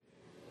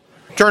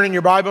Turn in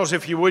your Bibles,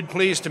 if you would,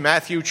 please, to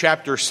Matthew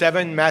chapter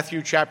 7.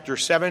 Matthew chapter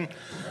 7.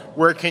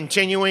 We're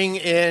continuing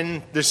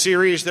in the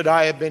series that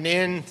I have been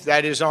in,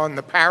 that is on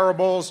the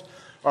parables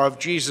of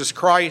Jesus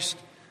Christ.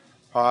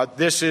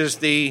 This is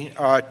the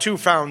two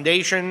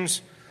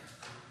foundations,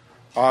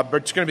 but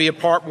it's going to be a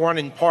part 1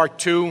 and part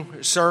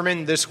 2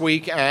 sermon this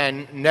week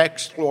and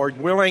next,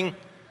 Lord willing.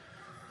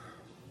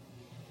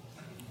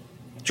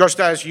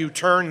 Just as you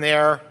turn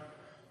there,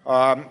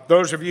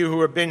 those of you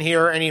who have been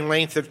here any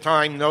length of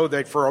time know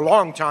that for a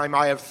long time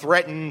I have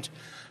threatened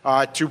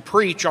to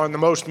preach on the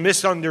most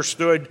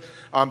misunderstood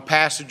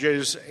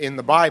passages in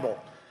the Bible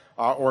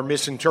or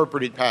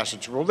misinterpreted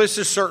passages. Well, this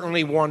is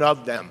certainly one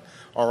of them,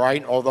 all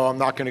right, although I'm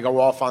not going to go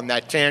off on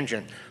that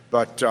tangent.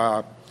 But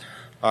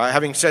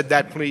having said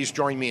that, please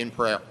join me in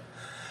prayer.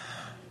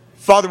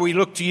 Father, we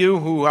look to you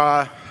who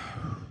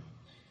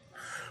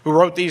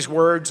wrote these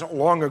words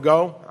long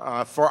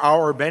ago for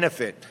our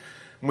benefit.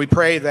 We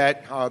pray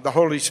that the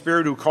Holy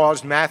Spirit who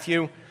caused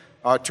Matthew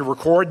to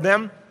record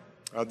them,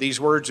 these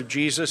words of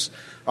Jesus,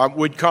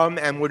 would come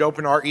and would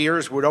open our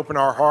ears, would open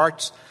our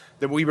hearts,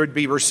 that we would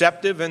be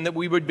receptive and that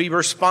we would be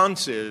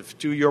responsive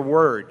to your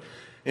word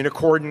in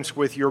accordance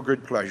with your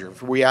good pleasure.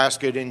 For we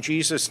ask it in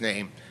Jesus'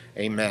 name,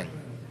 amen.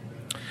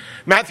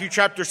 Matthew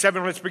chapter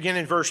 7, let's begin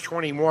in verse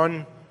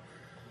 21.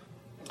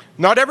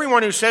 Not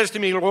everyone who says to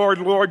me, Lord,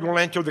 Lord, will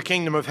enter the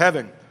kingdom of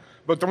heaven,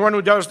 but the one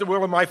who does the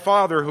will of my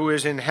Father who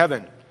is in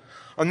heaven.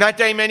 On that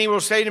day many will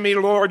say to me,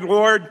 Lord,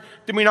 Lord,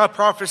 did we not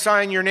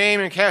prophesy in your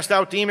name and cast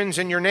out demons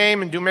in your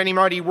name and do many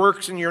mighty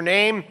works in your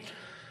name?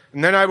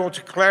 And then I will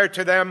declare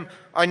to them,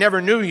 I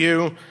never knew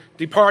you.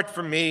 Depart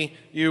from me,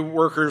 you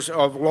workers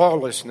of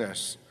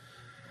lawlessness.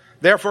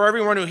 Therefore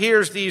everyone who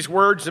hears these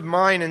words of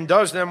mine and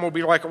does them will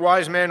be like a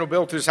wise man who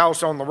built his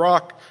house on the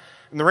rock.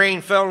 And the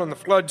rain fell and the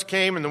floods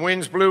came and the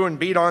winds blew and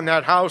beat on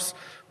that house,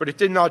 but it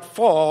did not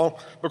fall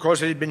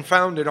because it had been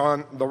founded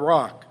on the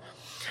rock.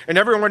 And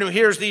everyone who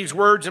hears these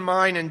words of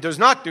mine and does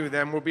not do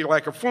them will be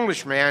like a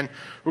foolish man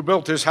who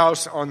built his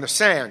house on the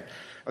sand.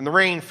 And the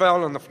rain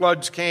fell and the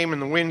floods came and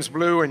the winds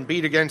blew and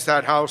beat against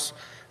that house,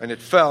 and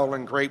it fell,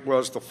 and great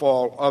was the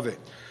fall of it.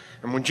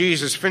 And when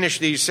Jesus finished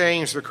these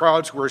sayings, the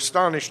crowds were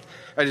astonished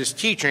at his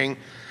teaching,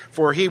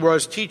 for he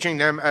was teaching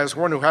them as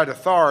one who had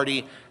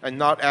authority and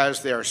not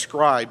as their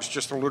scribes.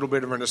 Just a little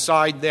bit of an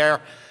aside there.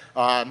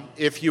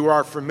 If you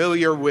are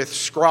familiar with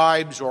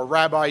scribes or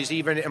rabbis,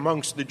 even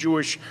amongst the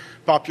Jewish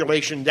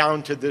population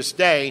down to this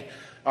day,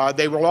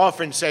 they will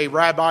often say,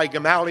 Rabbi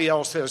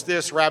Gamaliel says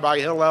this, Rabbi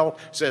Hillel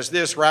says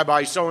this,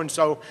 Rabbi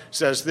so-and-so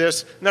says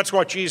this. And that's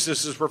what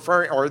Jesus is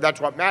referring, or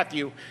that's what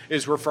Matthew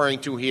is referring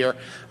to here,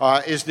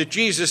 is that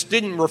Jesus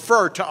didn't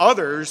refer to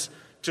others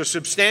to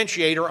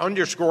substantiate or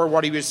underscore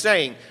what he was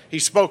saying. He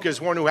spoke as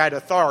one who had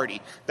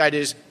authority. That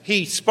is,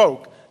 he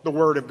spoke the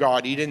word of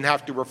God. He didn't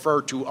have to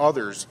refer to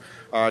others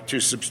to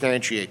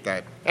substantiate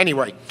that.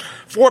 Anyway,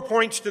 4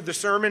 points to the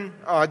sermon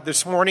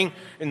this morning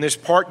in this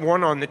part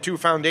 1 on the two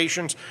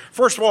foundations.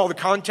 First of all, the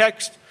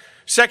context.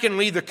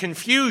 Secondly, the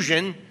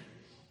confusion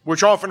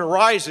which often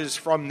arises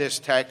from this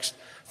text.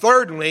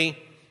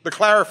 Thirdly, the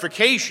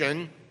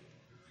clarification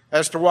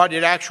as to what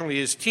it actually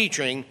is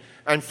teaching.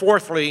 And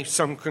fourthly,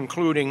 some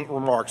concluding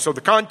remarks. So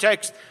the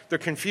context, the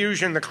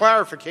confusion, the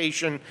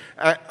clarification,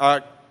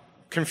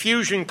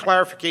 confusion,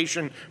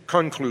 clarification,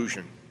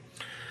 conclusion.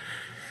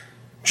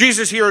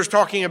 Jesus here is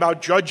talking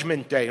about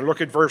Judgment Day.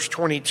 Look at verse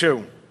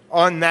 22.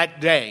 On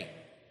that day,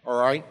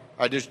 all right?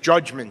 That is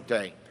Judgment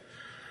Day,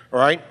 all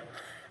right?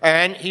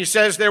 And he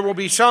says there will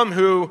be some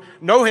who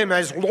know him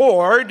as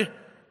Lord,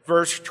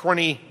 verse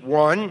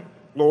 21,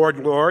 Lord,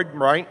 Lord,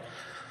 right?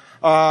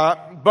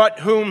 But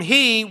whom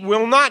he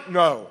will not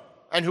know,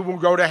 and who will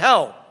go to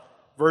hell,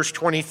 verse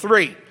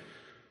 23.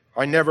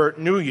 I never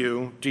knew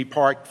you,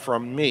 depart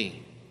from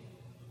me.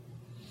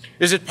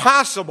 Is it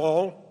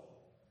possible,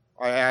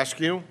 I ask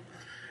you,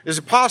 is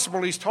it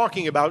possible he's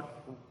talking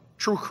about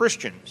true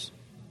Christians?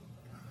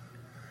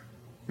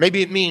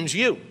 Maybe it means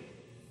you.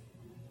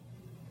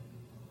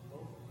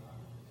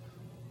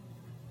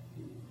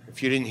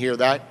 If you didn't hear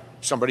that,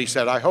 somebody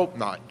said, I hope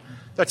not.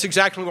 That's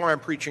exactly why I'm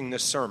preaching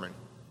this sermon,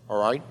 all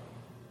right?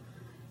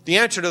 The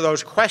answer to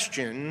those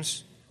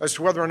questions as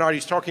to whether or not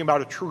he's talking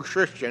about a true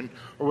Christian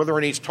or whether or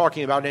not he's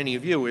talking about any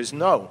of you is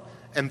no.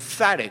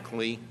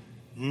 Emphatically,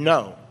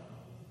 no.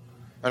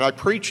 And I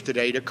preach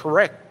today to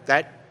correct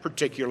that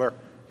particular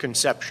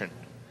conception.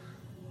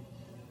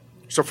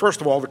 So first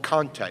of all, the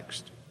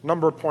context.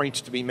 Number of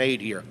points to be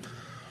made here.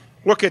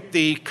 Look at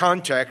the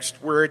context.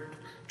 We're at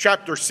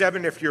chapter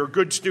 7. If you're a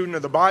good student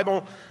of the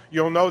Bible,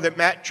 you'll know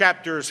that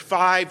chapters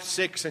 5,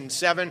 6, and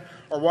 7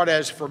 are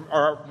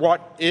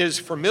what is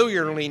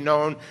familiarly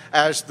known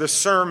as the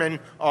Sermon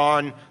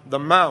on the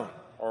Mount.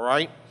 All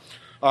right?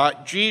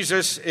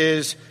 Jesus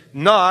is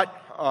not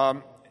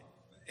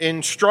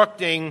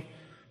instructing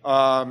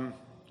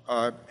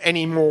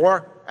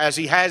anymore, as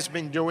he has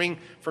been doing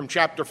from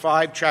chapter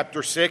 5,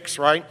 chapter 6,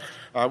 right?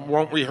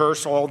 Won't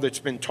rehearse all that's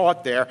been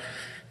taught there.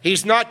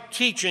 He's not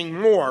teaching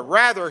more.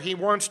 Rather, he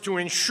wants to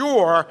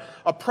ensure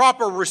a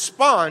proper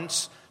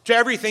response to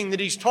everything that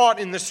he's taught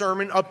in the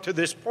sermon up to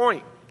this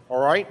point.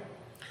 All right?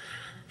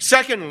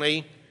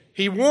 Secondly,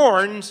 he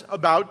warns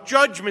about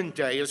Judgment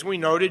Day, as we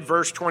noted,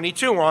 verse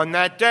 22, on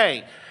that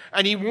day.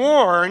 And he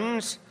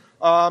warns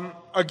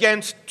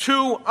against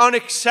two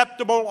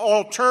unacceptable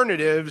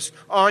alternatives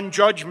on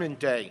Judgment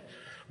Day.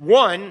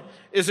 One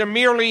is a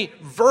merely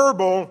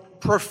verbal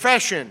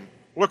profession.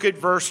 Look at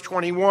verse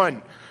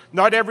 21.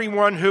 Not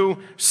everyone who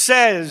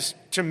says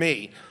to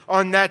me.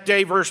 On that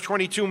day, verse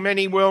 22,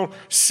 many will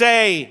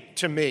say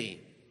to me.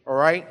 All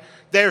right?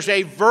 There's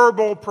a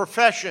verbal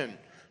profession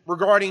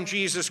regarding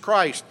Jesus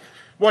Christ.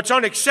 What's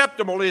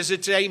unacceptable is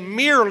it's a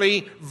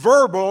merely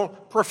verbal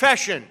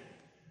profession.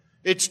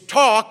 It's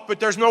talk, but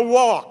there's no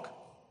walk.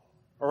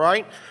 All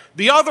right?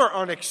 The other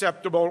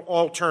unacceptable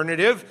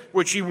alternative,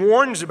 which he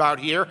warns about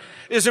here,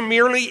 is a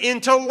merely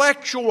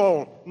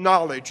intellectual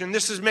knowledge. And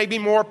this is maybe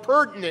more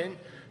pertinent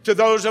to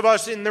those of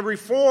us in the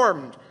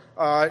Reformed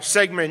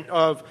segment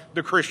of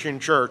the Christian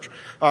church,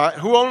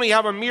 who only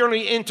have a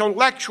merely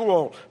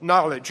intellectual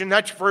knowledge. And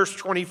that's verse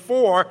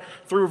 24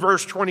 through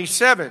verse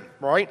 27,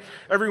 right?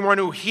 Everyone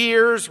who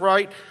hears,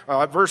 right?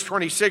 Verse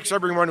 26,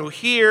 everyone who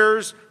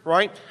hears,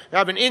 right?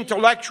 Have an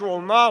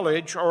intellectual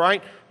knowledge, all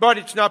right? But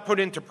it's not put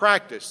into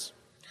practice.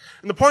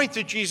 And the point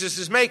that Jesus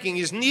is making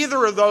is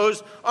neither of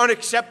those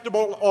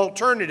unacceptable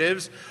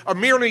alternatives, a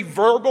merely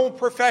verbal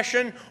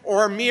profession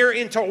or a mere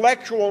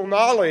intellectual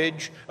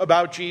knowledge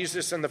about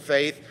Jesus and the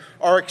faith,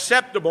 are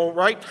acceptable,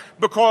 right?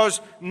 Because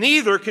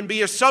neither can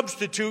be a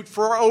substitute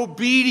for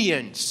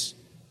obedience,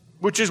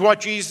 which is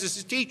what Jesus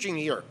is teaching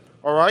here,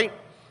 all right?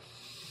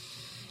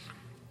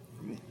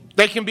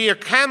 They can be a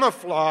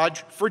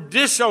camouflage for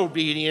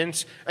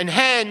disobedience and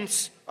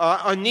hence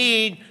a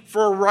need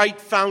for a right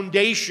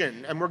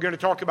foundation. And we're going to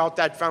talk about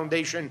that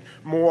foundation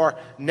more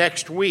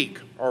next week,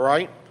 all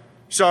right?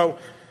 So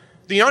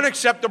the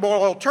unacceptable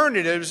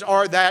alternatives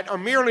are that a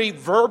merely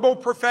verbal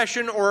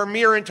profession or a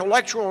mere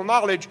intellectual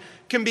knowledge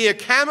can be a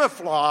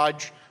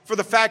camouflage for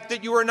the fact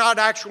that you are not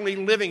actually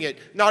living it,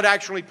 not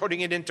actually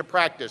putting it into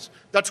practice.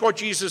 That's what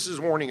Jesus is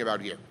warning about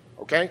here,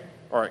 okay?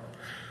 All right.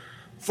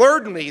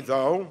 Thirdly,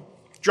 though,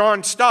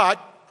 John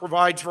Stott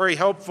provides very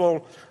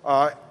helpful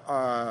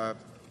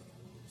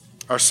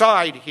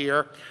aside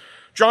here.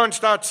 John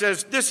Stott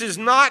says, this is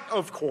not,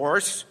 of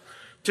course,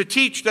 to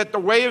teach that the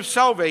way of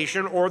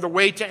salvation or the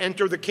way to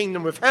enter the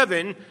kingdom of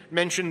heaven,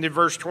 mentioned in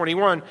verse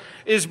 21,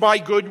 is by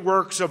good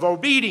works of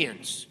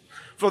obedience.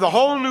 For the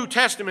whole New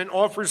Testament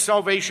offers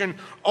salvation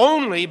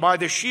only by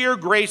the sheer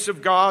grace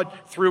of God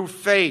through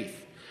faith.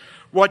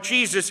 What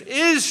Jesus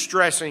is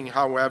stressing,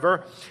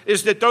 however,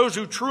 is that those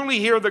who truly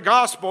hear the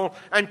gospel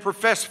and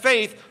profess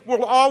faith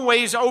will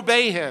always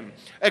obey him,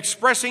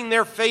 expressing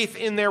their faith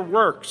in their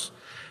works.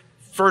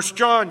 1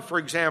 John, for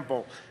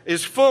example,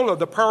 is full of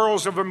the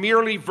perils of a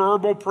merely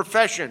verbal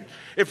profession.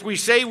 If we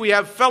say we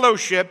have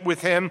fellowship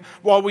with him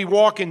while we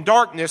walk in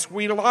darkness,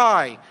 we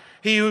lie.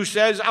 He who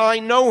says, I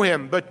know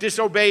him, but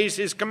disobeys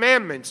his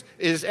commandments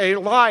is a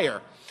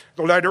liar.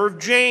 The letter of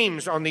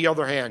James, on the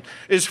other hand,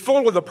 is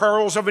full of the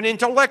perils of an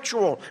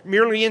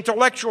merely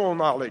intellectual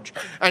knowledge.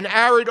 An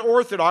arid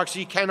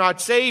orthodoxy cannot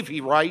save,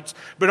 he writes,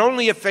 but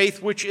only a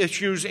faith which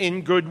issues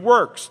in good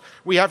works.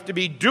 We have to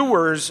be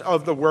doers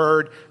of the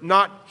word,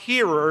 not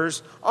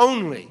hearers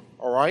only,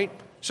 all right?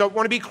 So I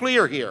want to be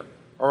clear here,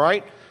 all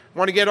right? I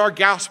want to get our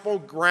gospel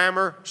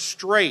grammar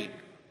straight,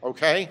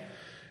 okay?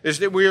 Is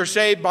that we are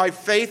saved by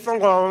faith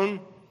alone,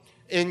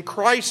 in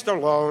Christ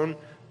alone,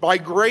 by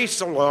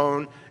grace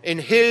alone, in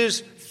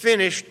his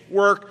finished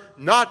work,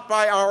 not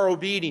by our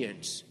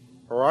obedience.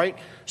 All right?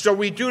 So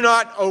we do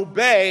not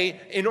obey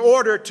in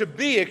order to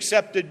be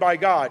accepted by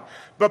God.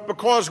 But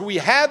because we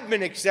have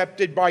been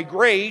accepted by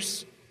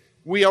grace,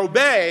 we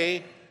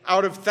obey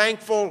out of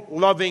thankful,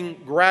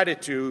 loving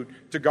gratitude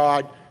to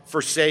God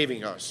for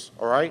saving us.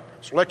 All right?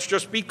 So let's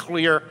just be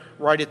clear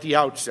right at the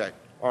outset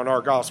on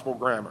our gospel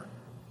grammar.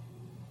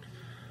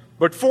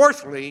 But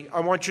fourthly, I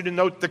want you to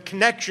note the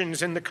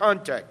connections in the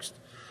context.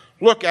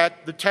 Look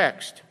at the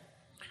text.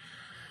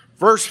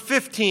 Verse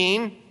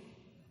 15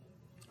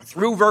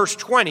 through verse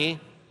 20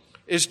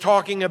 is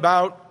talking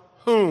about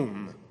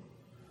whom?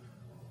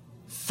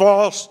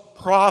 False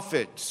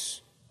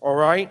prophets, all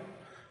right?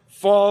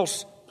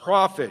 False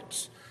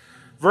prophets.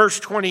 Verse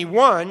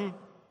 21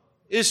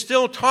 is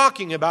still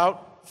talking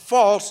about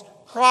false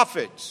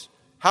prophets.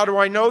 How do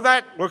I know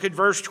that? Look at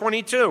verse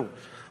 22.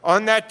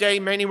 On that day,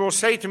 many will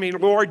say to me,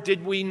 Lord,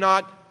 did we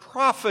not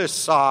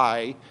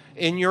prophesy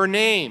in your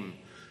name?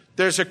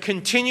 There's a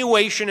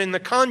continuation in the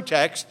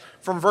context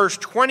from verse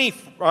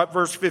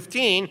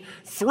 15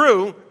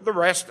 through the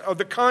rest of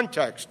the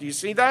context. Do you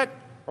see that?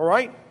 All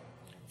right?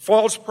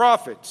 False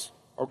prophets,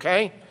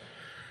 okay?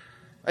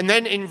 And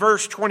then in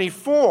verse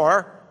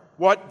 24,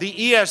 what the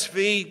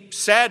ESV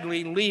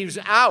sadly leaves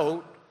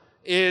out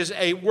is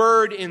a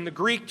word in the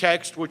Greek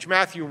text which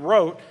Matthew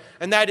wrote,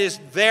 and that is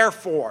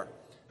therefore.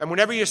 And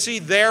whenever you see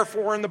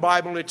therefore in the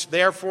Bible, it's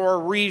there for a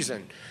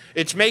reason.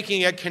 It's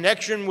making a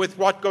connection with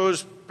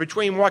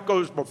between what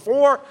goes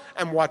before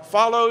and what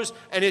follows,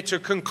 and it's a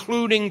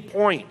concluding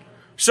point.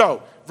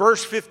 So,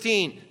 verse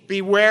 15,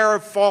 beware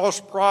of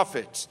false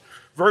prophets.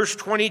 Verse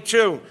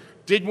 22,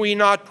 did we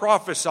not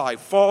prophesy?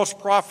 False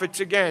prophets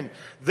again.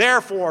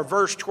 Therefore,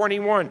 verse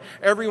 21,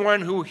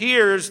 everyone who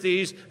hears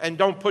these and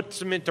don't put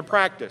them into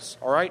practice,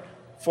 all right?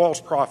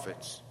 False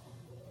prophets.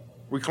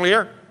 We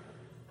clear?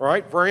 All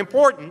right, very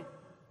important.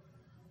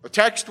 A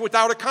text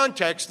without a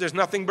context is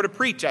nothing but a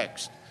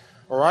pretext,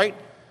 all right?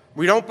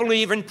 We don't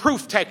believe in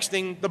proof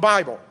texting the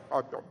Bible.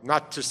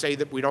 Not to say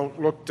that we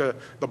don't look to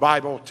the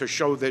Bible to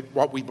show that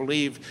what we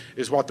believe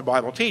is what the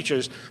Bible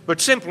teaches, but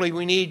simply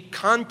we need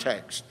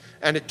context.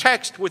 And a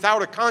text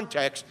without a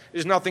context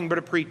is nothing but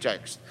a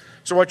pretext.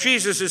 So what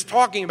Jesus is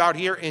talking about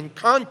here in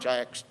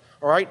context,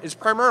 all right, is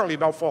primarily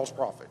about false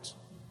prophets.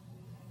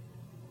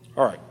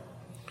 All right.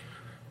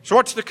 So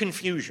what's the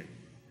confusion?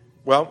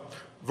 Well,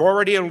 I've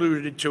already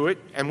alluded to it,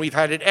 and we've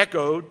had it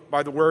echoed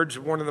by the words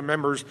of one of the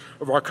members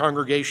of our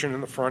congregation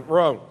in the front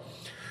row.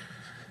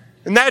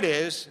 And that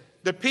is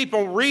that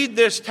people read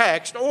this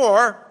text,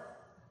 or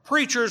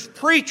preachers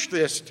preach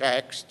this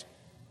text,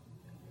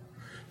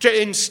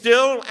 to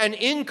instill and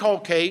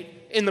inculcate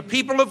in the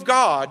people of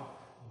God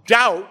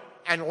doubt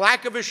and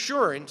lack of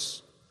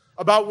assurance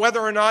about whether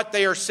or not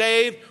they are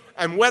saved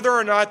and whether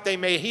or not they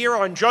may hear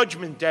on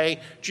Judgment Day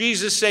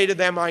Jesus say to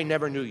them, I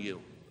never knew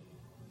you.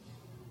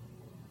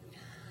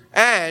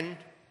 And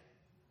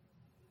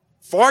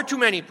far too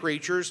many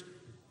preachers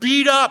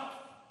beat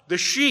up the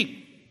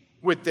sheep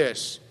with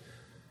this.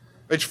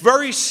 It's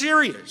very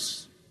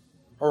serious,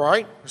 all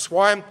right? That's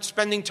why I'm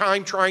spending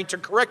time trying to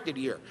correct it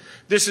here.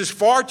 This is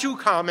far too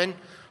common.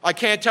 I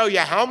can't tell you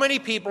how many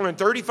people in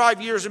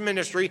 35 years of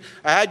ministry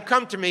had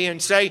come to me and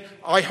say,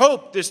 I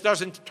hope this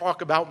doesn't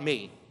talk about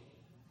me.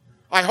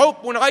 I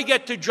hope when I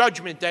get to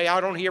Judgment Day, I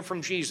don't hear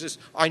from Jesus,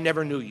 I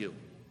never knew you,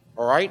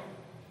 all right?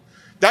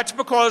 That's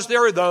because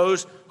there are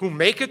those who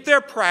make it their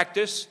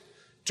practice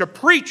to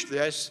preach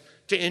this,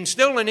 to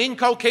instill and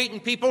inculcate in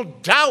people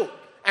doubt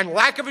and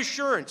lack of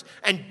assurance,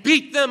 and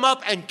beat them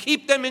up and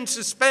keep them in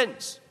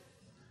suspense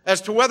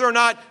as to whether or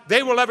not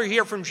they will ever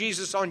hear from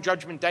Jesus on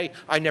Judgment Day.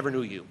 I never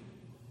knew you.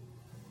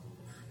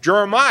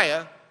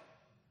 Jeremiah,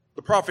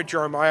 the prophet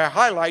Jeremiah,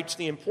 highlights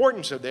the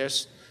importance of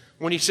this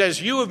when he says,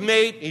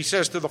 he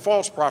says to the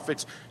false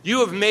prophets,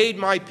 you have made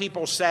my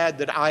people sad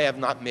that I have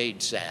not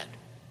made sad.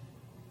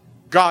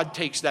 God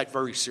takes that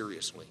very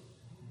seriously.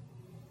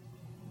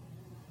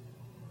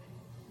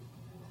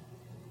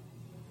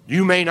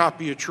 You may not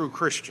be a true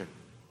Christian.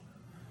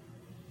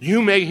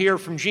 You may hear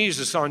from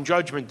Jesus on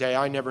Judgment Day,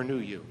 I never knew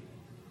you.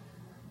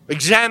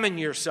 Examine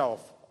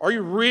yourself. Are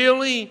you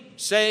really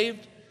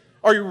saved?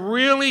 Are you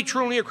really,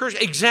 truly a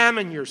Christian?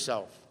 Examine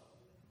yourself.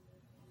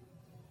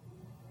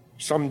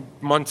 Some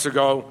months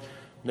ago,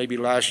 maybe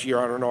last year,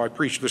 I don't know, I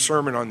preached a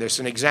sermon on this,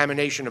 an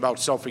examination about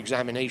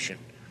self-examination.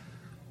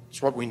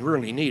 It's what we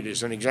really need,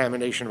 is an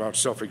examination about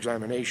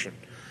self-examination.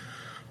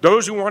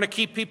 Those who want to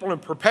keep people in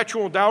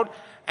perpetual doubt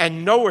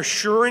and no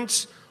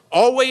assurance,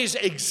 always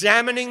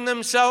examining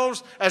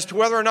themselves as to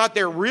whether or not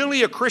they're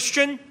really a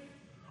Christian,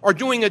 are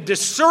doing a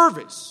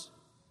disservice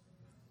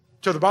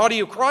to the body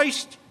of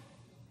Christ,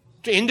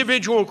 to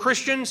individual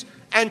Christians,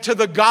 and to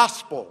the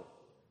gospel.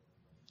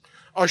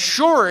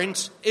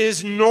 Assurance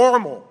is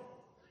normal.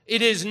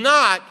 It is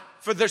not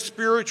for the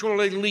spiritual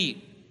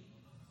elite.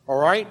 All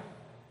right?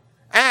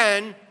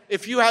 And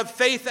if you have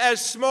faith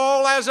as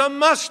small as a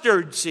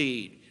mustard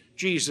seed,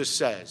 Jesus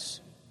says,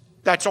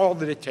 that's all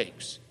that it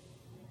takes.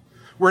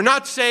 We're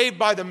not saved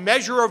by the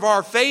measure of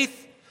our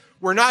faith.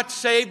 We're not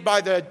saved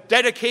by the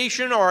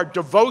dedication or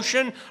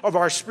devotion of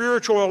our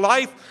spiritual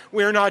life.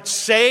 We're not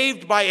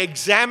saved by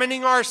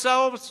examining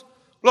ourselves.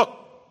 Look,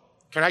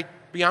 can I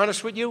be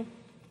honest with you?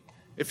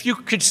 If you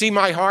could see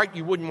my heart,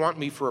 you wouldn't want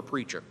me for a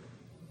preacher.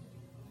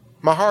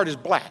 My heart is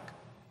black.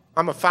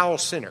 I'm a foul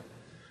sinner.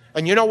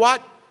 And you know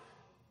what?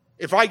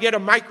 If I get a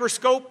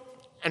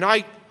microscope and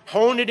I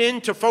hone it in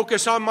to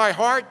focus on my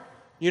heart,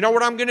 you know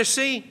what I'm going to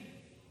see?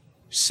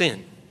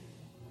 Sin.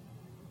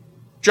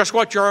 Just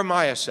what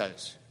Jeremiah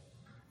says.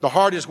 The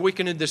heart is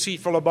wicked and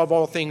deceitful above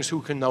all things.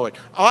 Who can know it?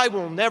 I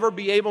will never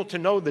be able to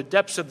know the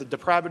depths of the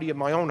depravity of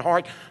my own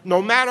heart,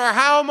 no matter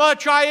how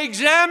much I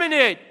examine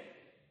it.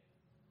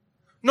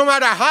 No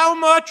matter how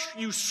much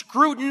you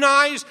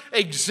scrutinize,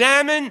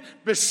 examine,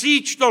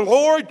 beseech the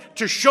Lord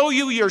to show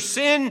you your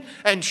sin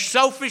and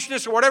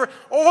selfishness or whatever,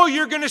 all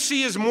you're going to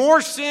see is more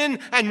sin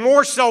and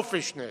more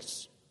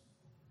selfishness.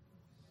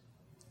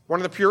 One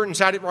of the Puritans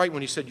had it right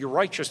when he said, your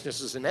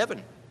righteousness is in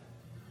heaven.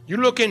 You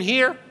look in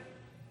here,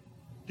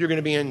 you're going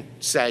to be in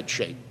sad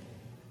shape.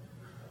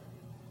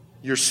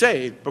 You're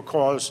saved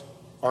because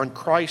on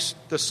Christ,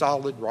 the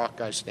solid rock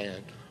I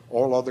stand.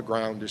 All other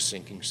ground is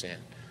sinking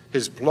sand.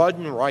 His blood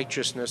and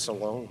righteousness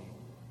alone.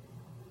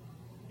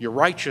 Your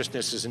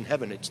righteousness is in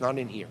heaven. It's not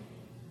in here.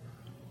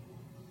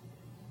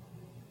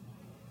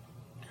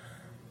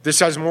 This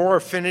has more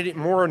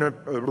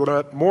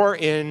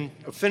in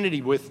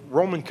affinity with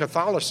Roman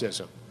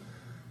Catholicism.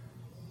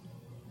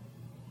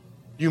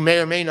 You may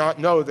or may not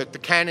know that the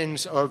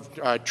canons of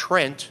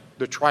Trent,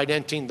 the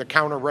Tridentine, the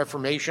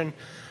Counter-Reformation,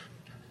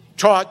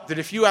 taught that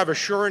if you have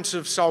assurance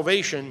of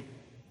salvation,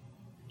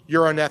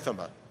 you're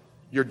anathema,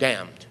 you're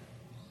damned.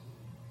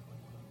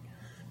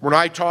 When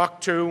I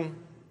talk to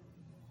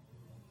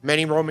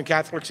many Roman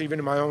Catholics, even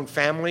in my own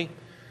family,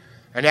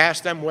 and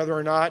ask them whether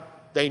or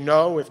not they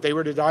know if they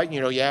were to die,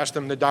 you ask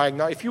them to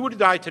diagnose, if you were to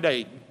die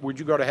today, would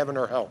you go to heaven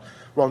or hell?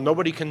 Well,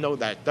 nobody can know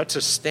that. That's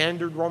a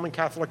standard Roman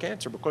Catholic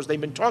answer because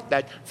they've been taught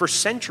that for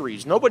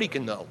centuries. Nobody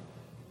can know,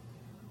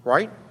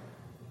 right?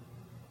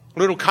 A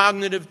little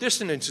cognitive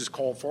dissonance is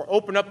called for.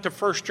 Open up to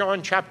 1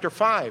 John chapter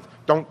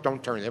 5.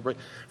 Don't turn there, but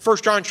 1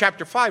 John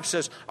chapter 5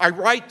 says, I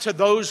write to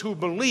those who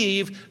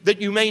believe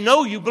that you may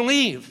know you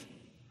believe.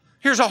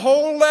 Here's a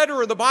whole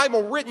letter of the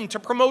Bible written to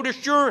promote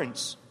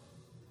assurance.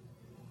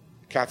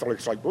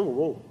 Catholics are like,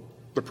 whoa,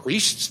 the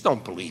priests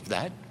don't believe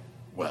that.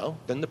 Well,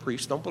 then the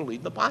priests don't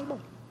believe the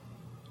Bible.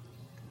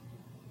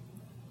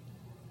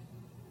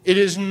 It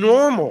is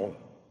normal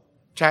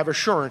to have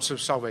assurance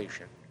of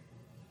salvation.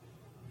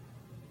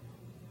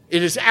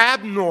 It is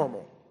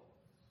abnormal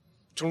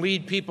to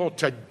lead people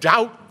to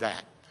doubt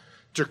that,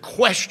 to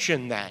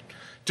question that,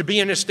 to be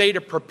in a state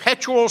of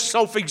perpetual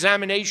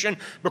self-examination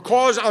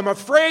because I'm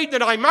afraid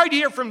that I might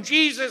hear from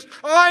Jesus,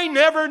 I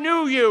never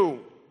knew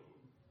you.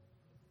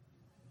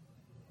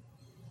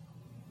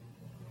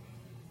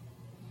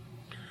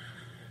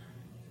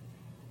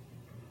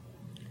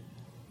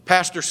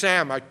 Pastor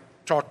Sam,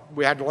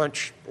 we had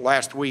lunch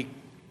last week.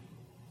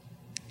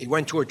 He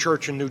went to a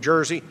church in New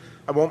Jersey.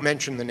 I won't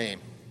mention the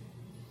name.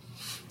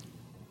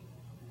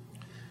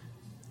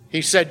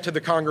 He said to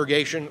the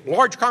congregation,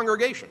 large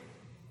congregation,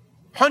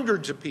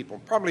 hundreds of people,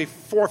 probably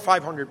 400 or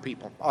 500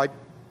 people. I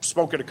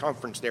spoke at a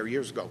conference there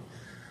years ago.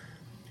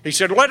 He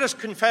said, let us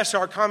confess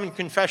our common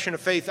confession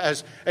of faith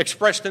as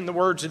expressed in the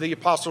words of the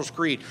Apostles'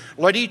 Creed.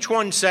 Let each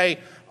one say,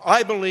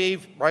 I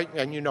believe, right?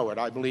 And you know it,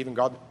 I believe in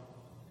God.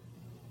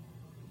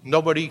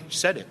 Nobody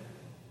said it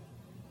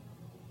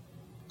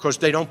because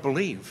they don't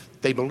believe.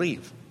 They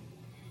believe.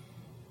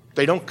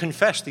 They don't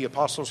confess the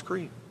Apostles'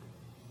 Creed.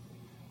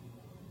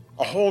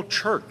 A whole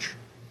church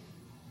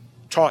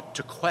taught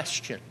to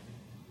question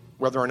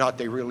whether or not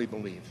they really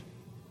believe.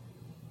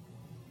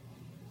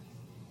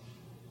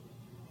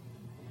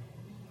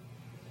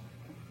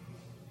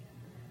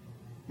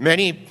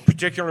 Many,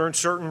 particularly in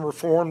certain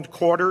Reformed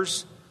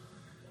quarters,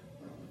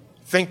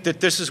 think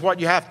that this is what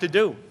you have to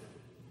do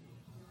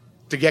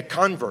to get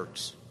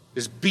converts,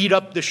 is beat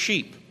up the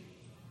sheep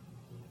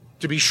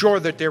to be sure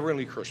that they're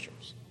really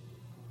Christians.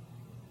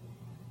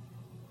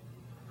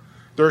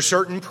 There are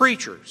certain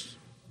preachers.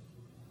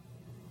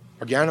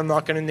 Again, I'm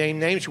not going to name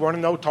names. You want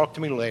to know, talk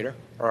to me later,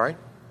 all right?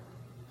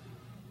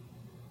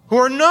 Who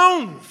are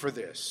known for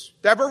this.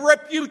 They have a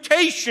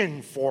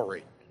reputation for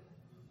it.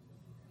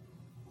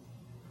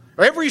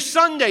 Every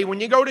Sunday when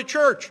you go to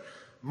church,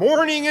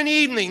 morning and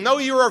evening, though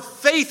you're a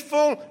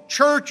faithful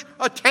church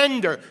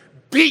attender,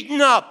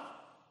 beaten up.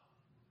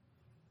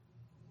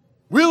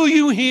 Will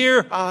you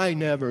hear, I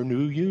never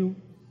knew you?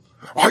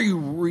 Are you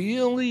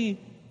really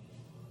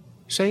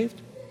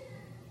saved?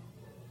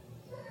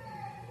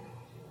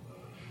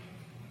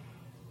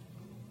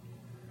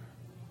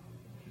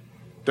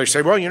 They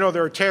say, well,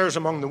 there are tares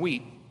among the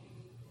wheat.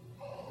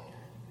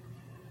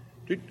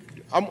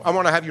 I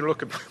want to have you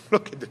look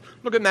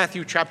at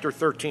Matthew chapter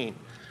 13.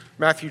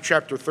 Matthew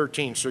chapter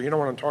 13, so you know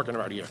what I'm talking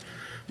about here.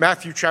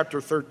 Matthew chapter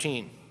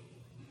 13.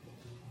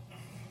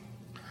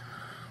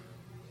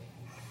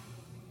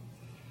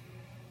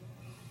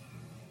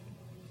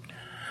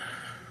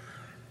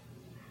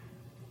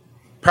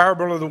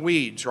 Parable of the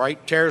weeds,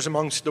 right? Tares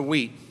amongst the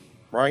wheat,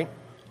 right?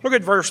 Look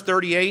at verse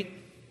 38.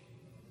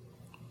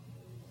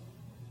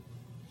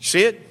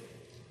 See it?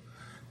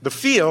 The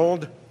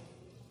field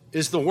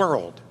is the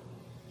world,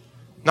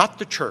 not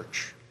the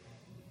church.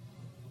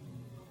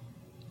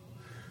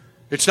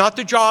 It's not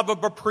the job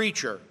of a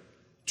preacher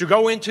to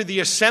go into the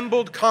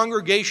assembled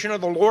congregation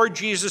of the Lord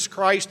Jesus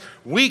Christ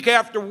week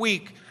after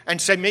week and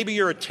say, maybe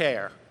you're a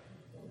tare.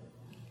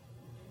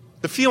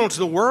 The field's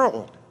the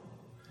world.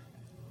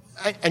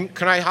 And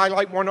can I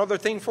highlight one other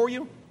thing for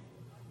you?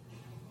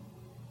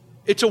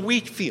 It's a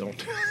wheat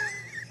field.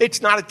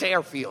 It's not a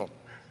tare field.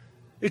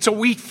 It's a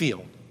wheat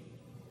field.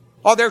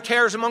 Are there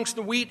tares amongst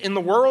the wheat in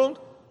the world?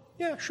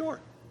 Yeah, sure.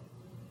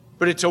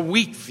 But it's a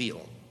wheat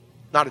field,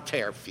 not a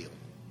tare field.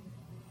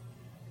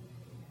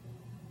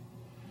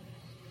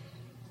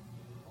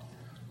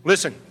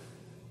 Listen,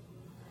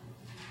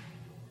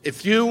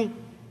 if you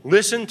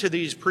listen to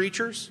these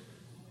preachers,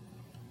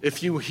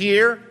 if you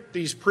hear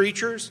these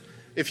preachers,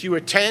 if you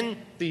attend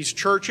these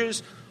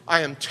churches,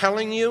 I am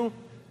telling you,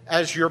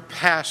 as your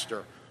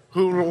pastor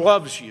who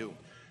loves you,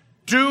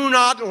 do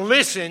not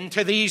listen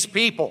to these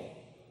people.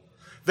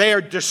 They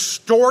are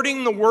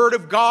distorting the Word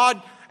of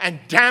God and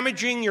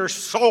damaging your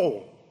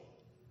soul.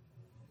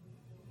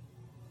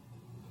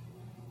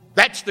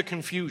 That's the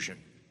confusion.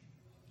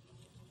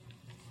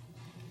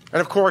 And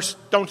of course,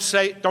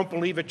 don't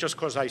believe it just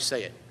because I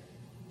say it.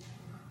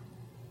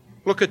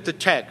 Look at the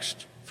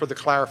text for the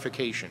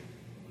clarification.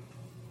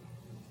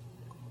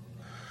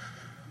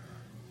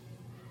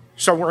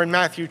 So we're in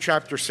Matthew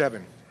chapter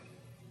 7.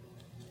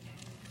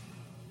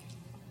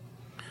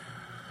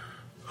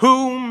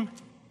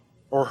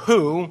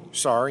 who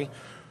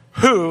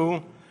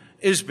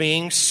is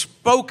being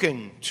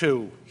spoken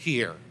to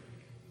here?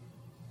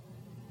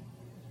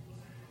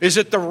 Is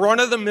it the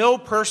run-of-the-mill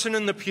person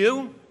in the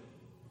pew?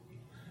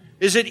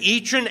 Is it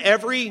each and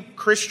every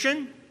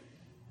Christian?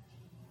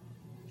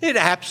 It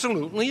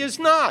absolutely is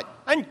not.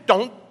 And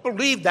don't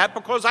believe that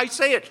because I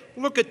say it.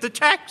 Look at the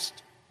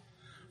text.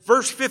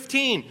 Verse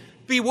 15,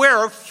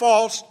 beware of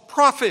false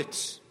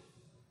prophets.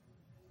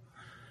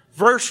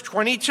 Verse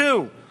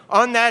 22,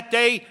 on that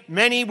day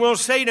many will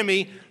say to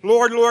me,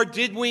 Lord, Lord,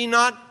 did we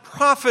not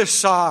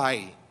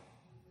prophesy?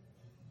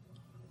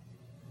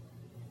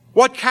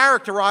 What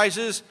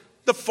characterizes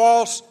the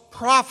false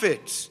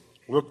prophets?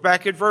 Look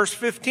back at verse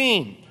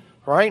 15,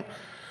 right?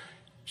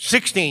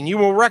 16, you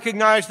will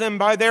recognize them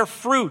by their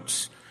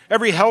fruits.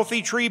 Every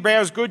healthy tree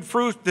bears good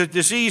fruit. The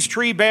diseased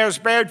tree bears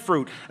bad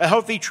fruit. A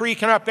healthy tree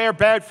cannot bear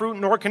bad fruit,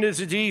 nor can a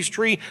diseased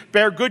tree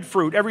bear good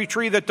fruit. Every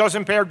tree that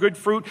doesn't bear good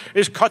fruit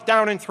is cut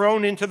down and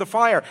thrown into the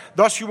fire.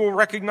 Thus you will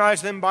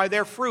recognize them by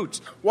their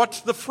fruits. What's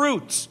the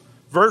fruits?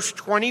 Verse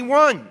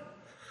 21.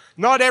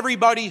 Not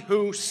everybody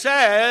who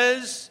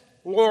says,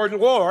 Lord,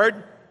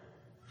 Lord,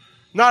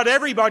 not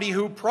everybody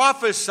who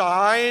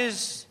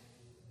prophesies.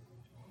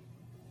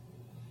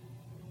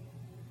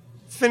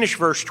 Finish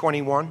verse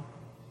 21.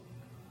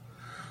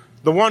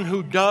 The one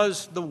who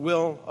does the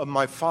will of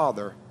my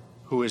Father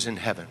who is in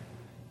heaven.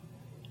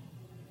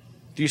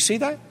 Do you see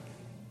that?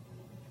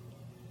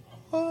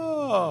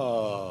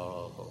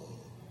 Oh.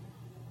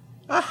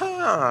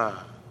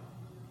 Aha.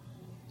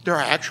 There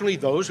are actually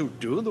those who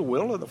do the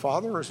will of the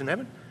Father who is in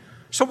heaven.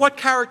 So what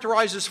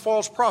characterizes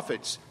false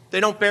prophets?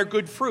 They don't bear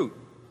good fruit.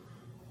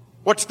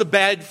 What's the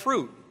bad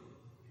fruit?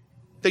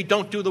 They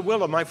don't do the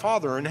will of my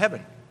Father in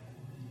heaven.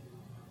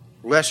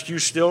 Lest you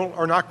still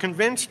are not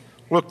convinced,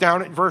 look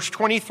down at verse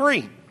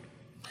 23.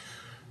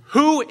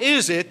 Who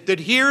is it that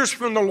hears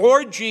from the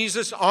Lord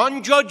Jesus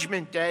on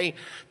Judgment Day,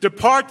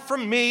 depart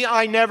from me,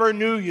 I never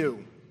knew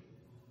you?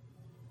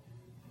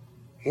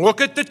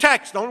 Look at the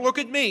text, don't look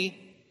at me.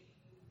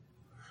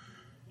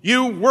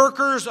 You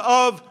workers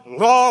of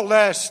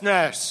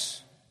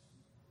lawlessness.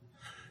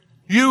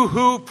 You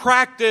who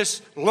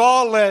practice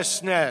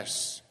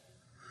lawlessness.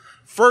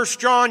 1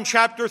 John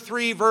chapter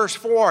 3 verse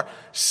 4,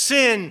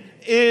 sin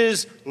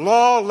is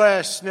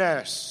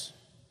lawlessness.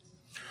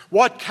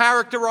 What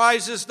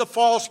characterizes the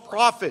false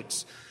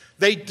prophets?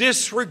 They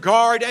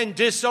disregard and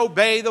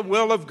disobey the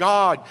will of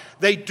God.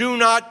 They do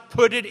not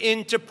put it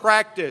into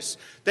practice.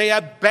 They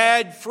have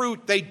bad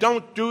fruit. They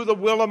don't do the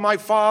will of my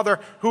Father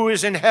who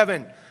is in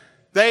heaven.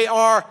 They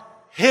are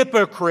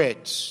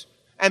hypocrites.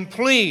 And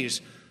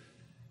please,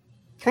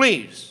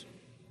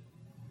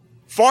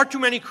 far too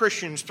many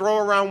Christians throw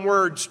around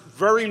words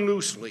very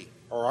loosely,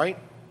 all right?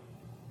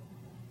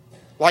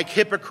 Like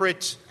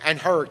hypocrites and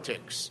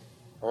heretics,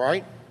 all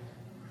right?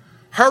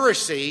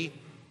 Heresy,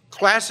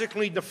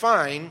 classically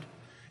defined,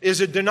 is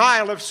a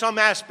denial of some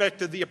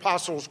aspect of the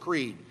Apostles'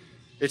 Creed.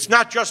 It's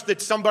not just that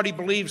somebody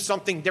believes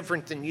something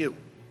different than you,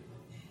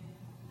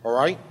 all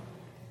right?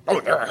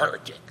 Oh, they're a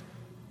heretic.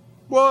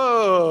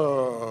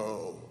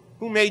 Whoa!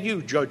 Who made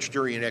you judge,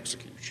 jury, and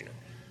executioner?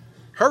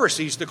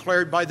 Heresy is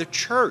declared by the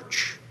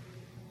church,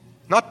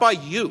 not by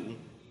you,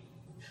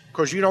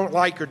 because you don't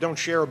like or don't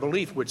share a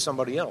belief with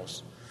somebody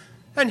else.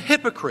 And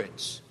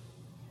hypocrites,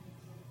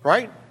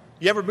 right?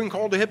 You ever been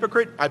called a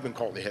hypocrite? I've been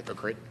called a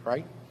hypocrite,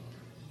 right?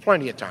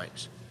 Plenty of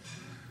times.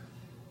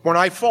 When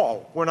I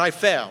fall, when I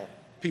fail,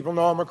 people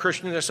know I'm a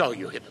Christian, they say, oh,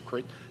 you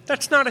hypocrite.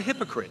 That's not a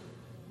hypocrite,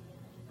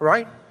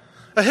 right?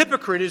 A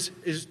hypocrite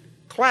is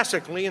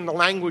classically, in the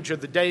language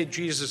of the day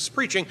Jesus is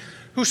preaching,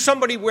 who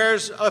somebody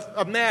wears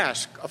a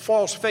mask, a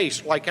false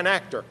face, like an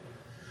actor.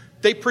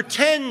 They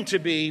pretend to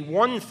be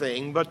one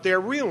thing, but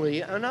they're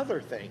really another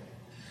thing.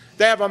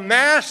 They have a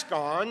mask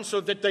on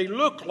so that they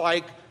look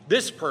like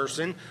this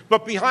person,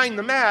 but behind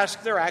the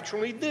mask, they're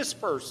actually this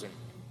person.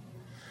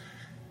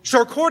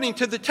 So according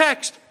to the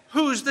text,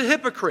 who's the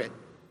hypocrite?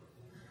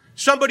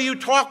 Somebody who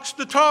talks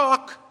the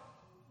talk.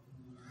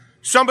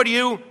 Somebody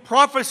who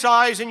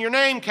prophesies in your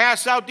name,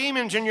 casts out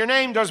demons in your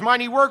name, does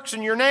mighty works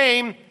in your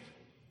name.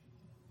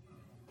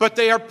 But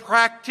they are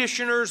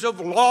practitioners of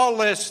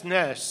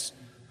lawlessness.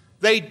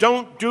 They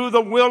don't do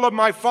the will of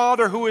my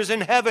Father who is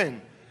in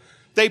heaven.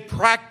 They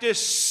practice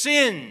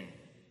sin.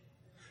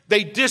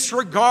 They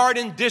disregard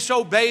and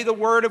disobey the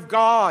word of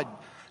God.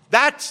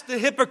 That's the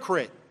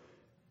hypocrite,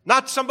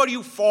 not somebody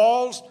who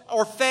falls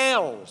or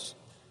fails.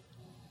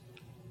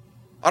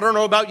 I don't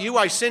know about you.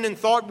 I sin in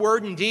thought,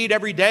 word, and deed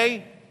every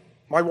day.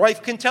 My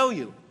wife can tell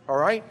you, all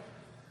right?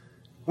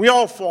 We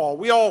all fall.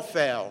 We all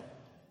fail.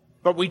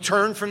 But we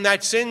turn from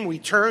that sin. We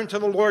turn to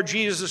the Lord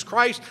Jesus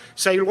Christ.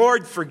 Say,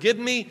 Lord, forgive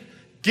me.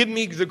 Give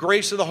me the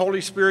grace of the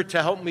Holy Spirit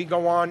to help me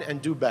go on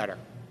and do better.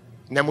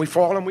 And then we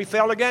fall and we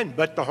fail again.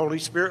 But the Holy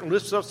Spirit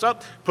lifts us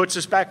up, puts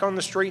us back on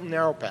the straight and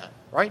narrow path,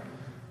 right?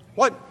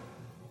 What?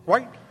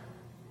 Right?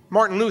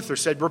 Martin Luther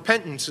said,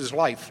 repentance is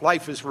life.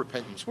 Life is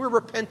repentance. We're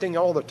repenting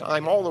all the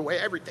time, all the way,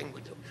 everything we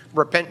do.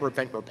 Repent,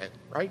 repent, repent,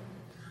 right?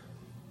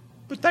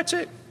 But that's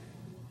it.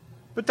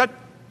 But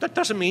that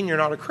doesn't mean you're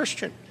not a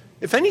Christian.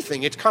 If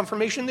anything, it's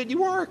confirmation that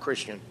you are a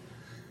Christian.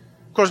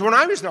 Because when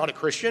I was not a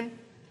Christian,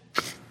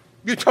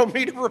 you told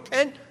me to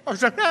repent. I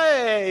was like,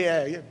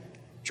 hey,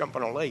 jump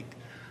in a lake,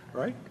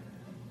 right?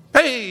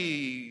 Hey,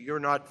 you're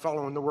not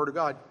following the Word of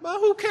God. Well,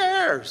 who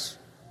cares?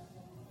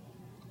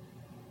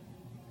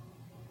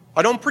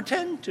 I don't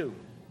pretend to.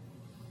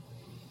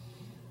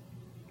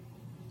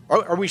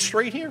 Are we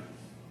straight here?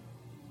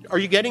 Are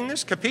you getting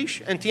this?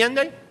 Capiche?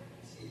 Entiende?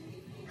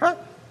 Huh?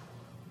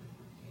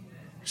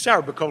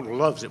 Sarah Bacona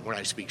loves it when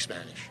I speak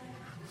Spanish.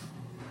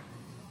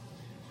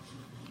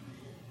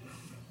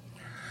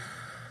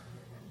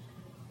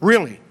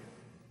 Really?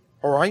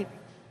 All right?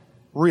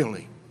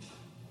 Really?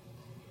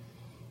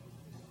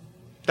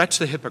 That's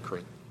the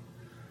hypocrite.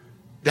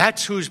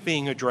 That's who's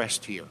being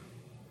addressed here.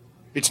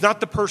 It's not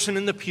the person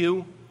in the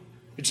pew.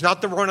 It's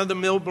not the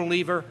run-of-the-mill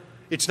believer.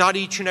 It's not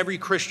each and every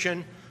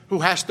Christian who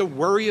has to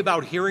worry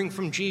about hearing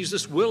from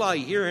Jesus. Will I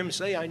hear him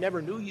say, I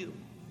never knew you?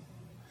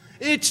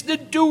 It's the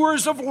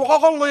doers of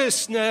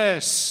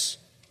lawlessness.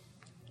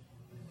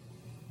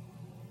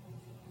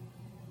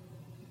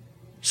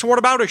 So what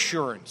about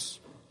assurance?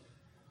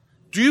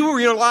 Do you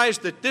realize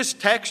that this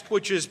text,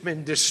 which has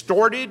been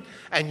distorted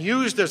and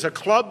used as a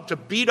club to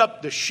beat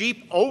up the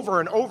sheep over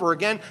and over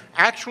again,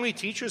 actually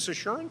teaches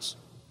assurance?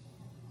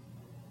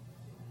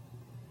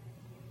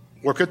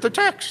 Look at the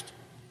text.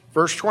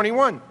 Verse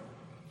 21.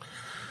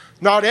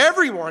 Not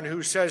everyone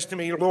who says to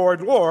me,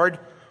 Lord, Lord,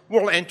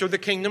 will enter the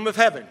kingdom of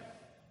heaven.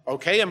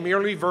 Okay, a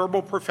merely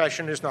verbal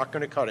profession is not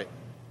going to cut it.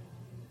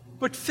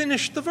 But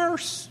finish the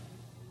verse.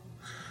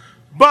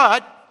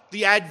 But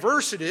the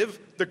adversative,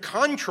 the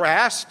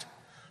contrast,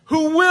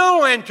 who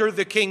will enter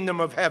the kingdom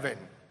of heaven?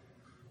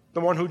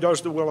 The one who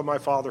does the will of my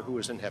Father who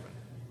is in heaven.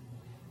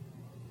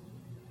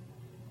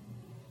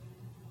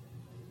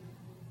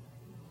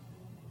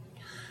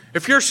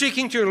 If you're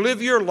seeking to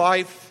live your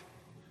life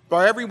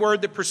by every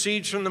word that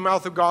proceeds from the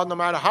mouth of God, no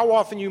matter how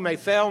often you may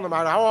fail, no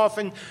matter how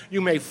often you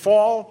may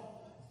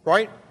fall,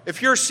 right?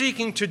 If you're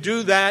seeking to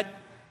do that,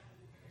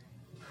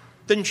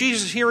 then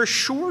Jesus here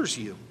assures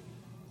you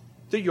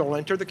that you'll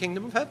enter the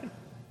kingdom of heaven.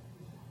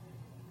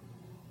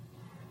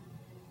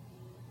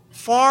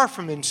 Far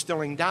from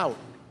instilling doubt,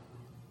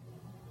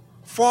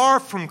 far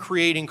from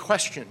creating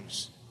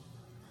questions,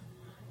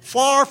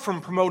 far from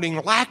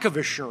promoting lack of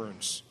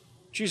assurance,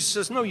 Jesus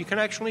says, no, you can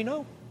actually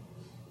know.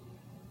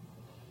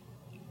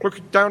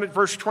 Look down at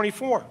verse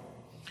 24.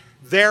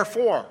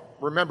 Therefore,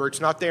 remember, it's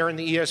not there in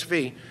the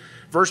ESV.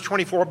 Verse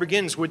 24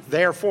 begins with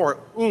therefore,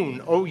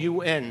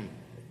 O-U-N,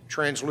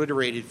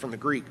 transliterated from the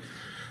Greek.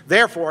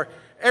 Therefore,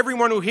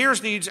 everyone who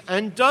hears these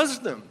and does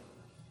them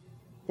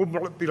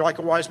will be like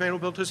a wise man who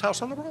built his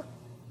house on the rock.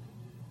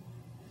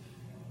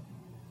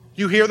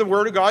 You hear the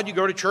word of God, you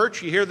go to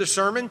church, you hear the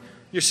sermon,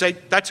 you say,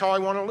 that's how I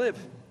want to live.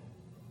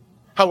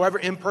 However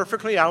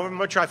imperfectly, however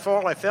much I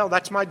fall, I fail,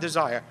 that's my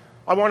desire.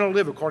 I want to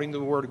live according to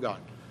the word of God.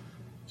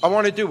 I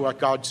want to do what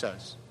God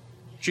says.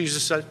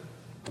 Jesus said,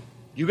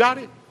 you got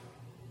it.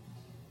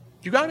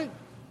 You got it.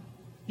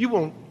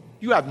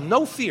 You have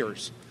no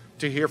fears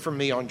to hear from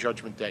me on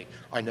Judgment Day.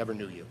 I never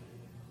knew you.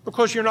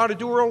 Because you're not a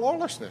doer of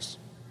lawlessness.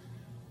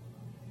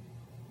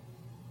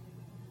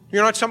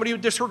 You're not somebody who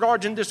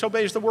disregards and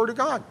disobeys the word of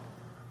God.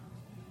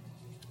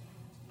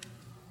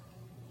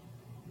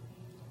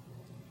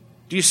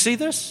 Do you see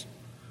this?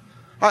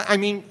 I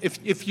mean,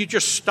 if you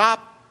just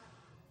stop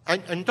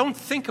and don't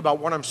think about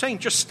what I'm saying,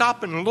 just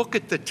stop and look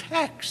at the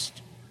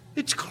text.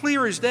 It's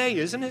clear as day,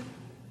 isn't it?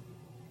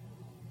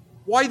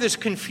 Why this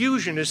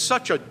confusion is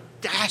such a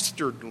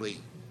dastardly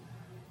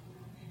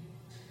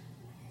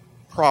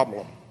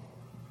problem.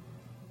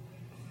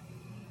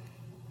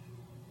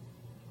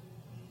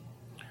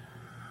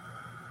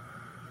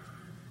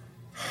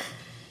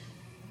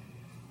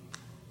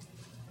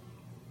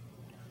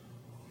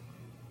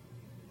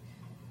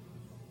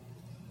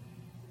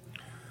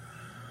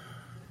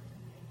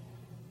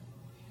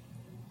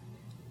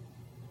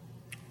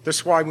 This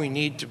is why we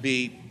need to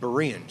be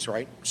Bereans,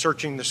 right?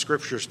 Searching the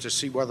scriptures to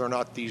see whether or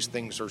not these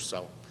things are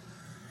so.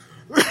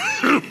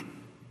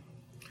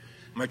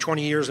 My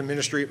 20 years in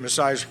ministry at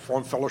Messiah's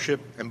Reformed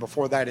Fellowship, and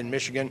before that in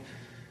Michigan,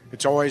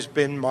 it's always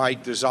been my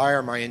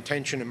desire, my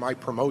intention, and my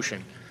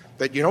promotion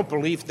that you don't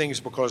believe things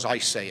because I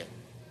say it.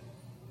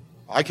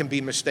 I can be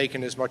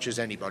mistaken as much as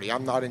anybody.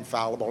 I'm not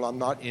infallible. I'm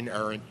not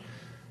inerrant.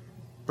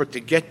 But to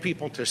get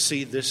people to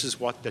see this is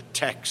what the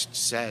text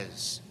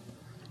says.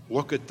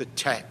 Look at the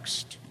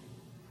text.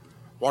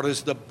 What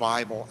does the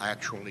Bible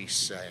actually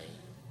say?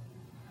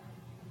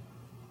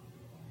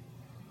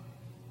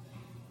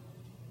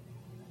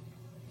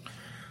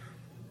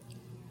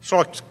 So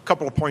a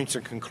couple of points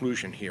in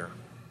conclusion here.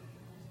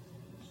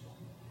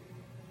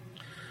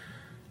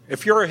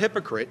 If you're a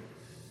hypocrite,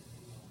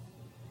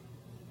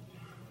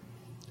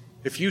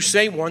 if you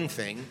say one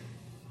thing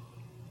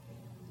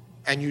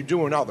and you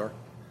do another,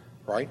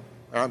 right?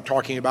 And I'm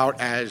talking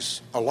about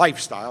as a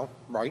lifestyle,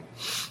 right?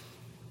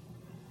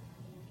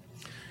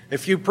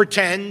 If you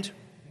pretend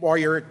while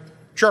you're at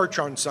church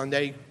on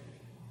Sunday,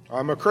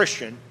 I'm a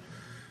Christian,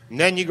 and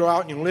then you go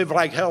out and you live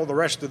like hell the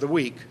rest of the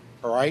week,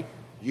 all right?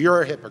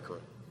 You're a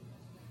hypocrite.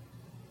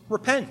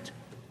 repent.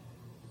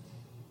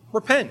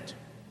 Repent.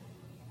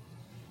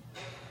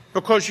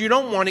 Because you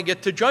don't want to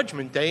get to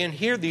Judgment Day and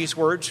hear these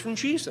words from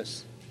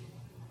Jesus.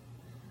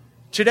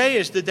 Today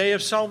is the day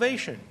of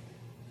salvation.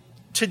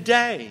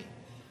 Today,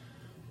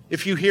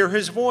 if you hear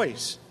his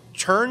voice,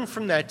 turn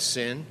from that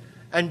sin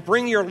and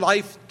bring your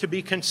life to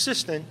be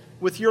consistent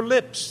with your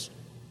lips.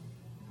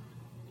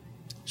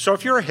 So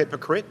if you're a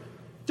hypocrite,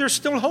 there's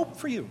still hope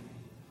for you.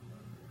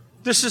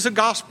 This is a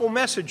gospel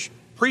message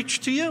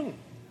preached to you.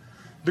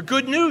 The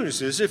good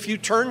news is if you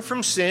turn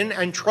from sin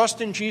and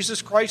trust in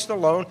Jesus Christ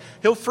alone,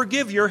 he'll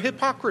forgive your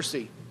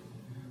hypocrisy.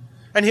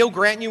 And he'll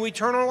grant you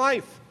eternal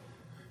life.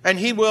 And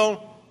he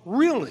will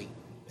really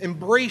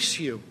embrace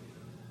you,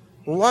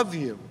 love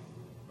you,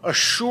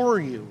 assure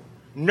you,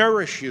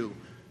 nourish you,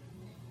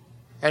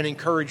 and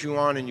encourage you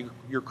on in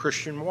your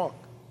Christian walk.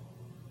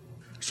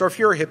 So if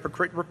you're a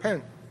hypocrite,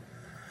 repent.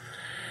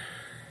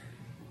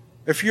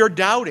 If you're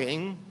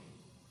doubting,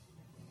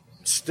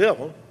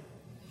 still,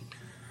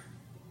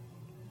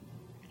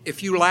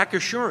 if you lack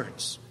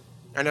assurance,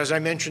 and as I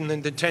mentioned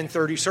in the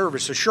 10:30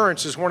 service,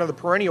 assurance is one of the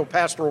perennial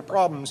pastoral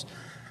problems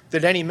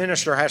that any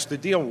minister has to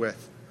deal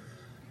with.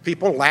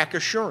 People lack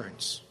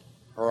assurance,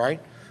 all right?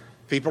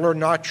 People are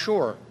not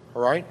sure,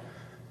 all right?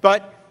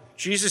 But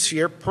Jesus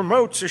here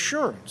promotes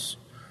assurance.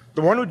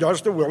 The one who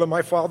does the will of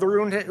my Father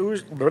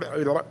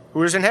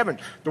who is in heaven.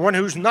 The one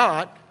who's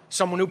not,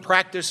 someone who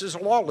practices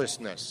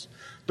lawlessness.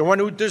 The one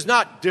who does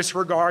not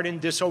disregard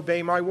and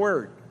disobey my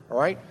word, all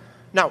right?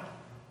 Now,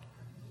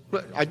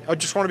 I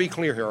just want to be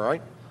clear here, all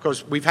right?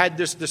 Because we've had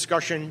this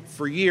discussion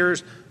for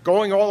years,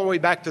 going all the way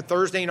back to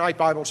Thursday night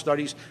Bible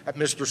studies at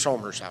Mr.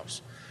 Somers'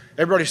 house.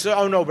 Everybody says,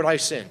 oh no, but I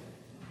sin.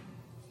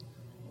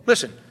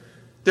 Listen,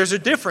 there's a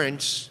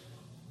difference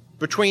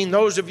between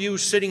those of you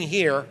sitting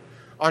here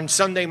on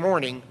Sunday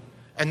morning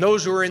and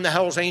those who are in the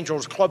Hells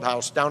Angels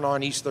clubhouse down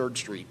on East 3rd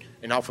Street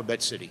in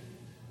Alphabet City,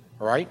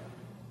 all right?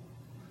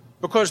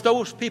 Because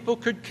those people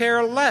could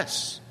care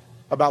less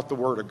about the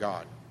Word of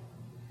God,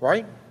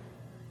 right?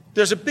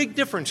 There's a big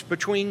difference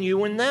between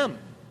you and them.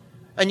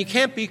 And you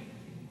can't be,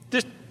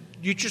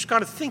 you just got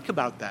to think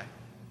about that,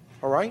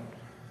 all right?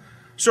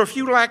 So if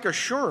you lack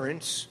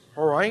assurance,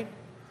 all right,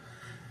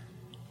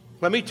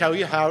 let me tell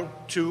you how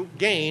to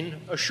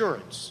gain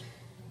assurance.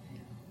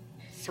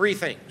 3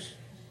 things.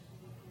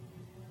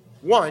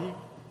 1,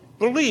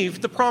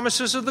 believe the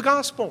promises of the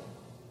gospel.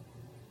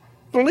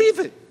 Believe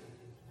it.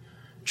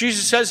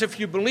 Jesus says if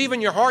you believe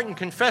in your heart and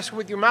confess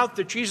with your mouth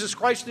that Jesus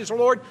Christ is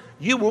Lord,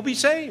 you will be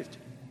saved.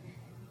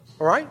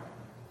 All right?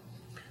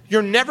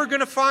 You're never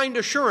going to find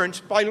assurance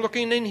by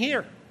looking in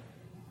here.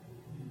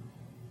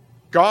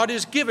 God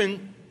has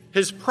given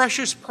his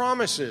precious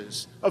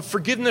promises of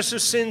forgiveness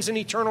of sins and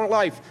eternal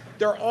life.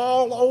 They're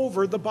all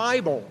over the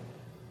Bible.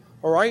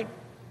 All right?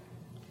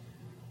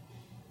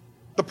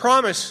 The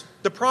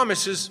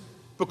promise is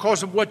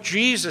because of what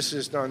Jesus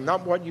has done,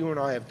 not what you and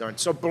I have done.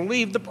 So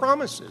believe the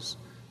promises.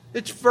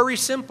 It's very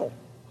simple.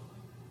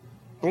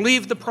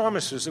 Believe the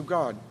promises of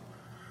God.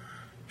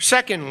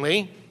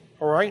 Secondly,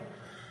 all right,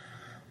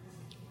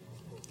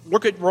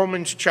 look at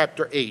Romans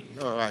chapter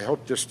 8. I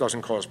hope this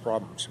doesn't cause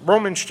problems.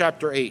 Romans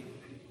chapter 8.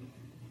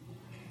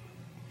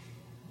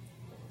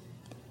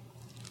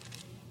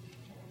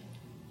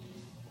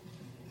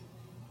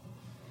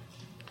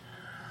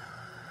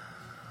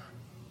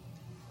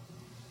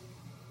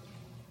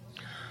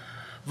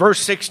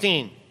 Verse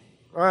 15.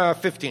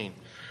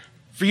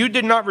 For you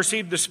did not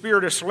receive the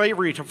spirit of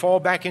slavery to fall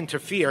back into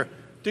fear.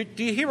 Do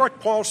you hear what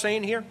Paul's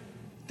saying here?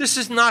 This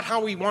is not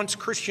how he wants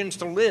Christians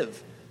to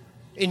live.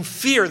 In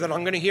fear that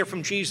I'm going to hear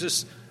from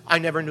Jesus, I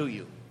never knew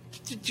you.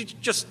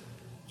 Just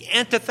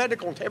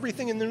antithetical to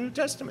everything in the New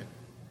Testament.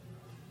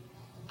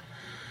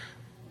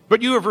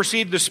 But you have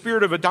received the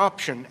spirit of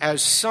adoption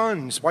as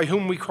sons, by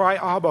whom we cry,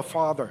 Abba,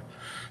 Father.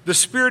 The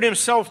Spirit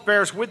himself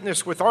bears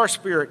witness with our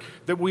spirit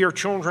that we are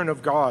children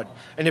of God.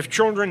 And if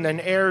children, then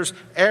heirs,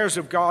 heirs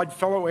of God,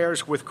 fellow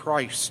heirs with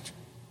Christ.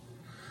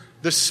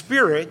 The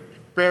Spirit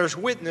bears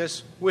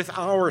witness with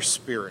our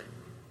spirit.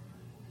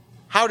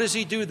 How does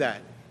he do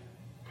that?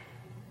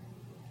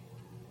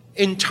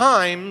 In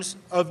times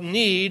of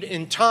need,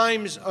 in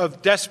times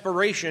of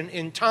desperation,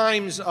 in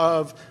times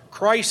of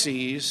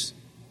crises,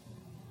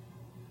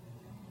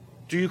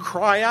 do you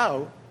cry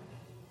out,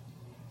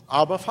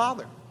 Abba,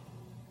 Father?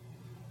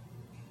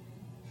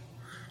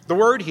 The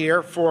word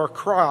here for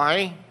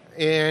cry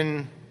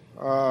in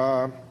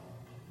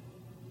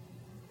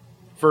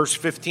verse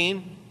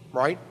 15,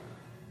 right?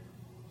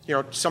 You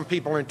know, some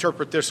people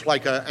interpret this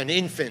like an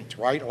infant,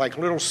 right? Like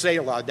little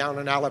Selah down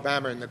in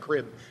Alabama in the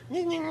crib.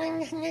 The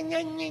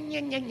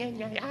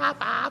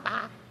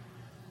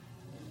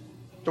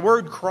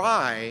word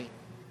cry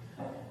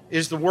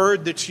is the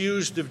word that's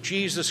used of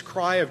Jesus'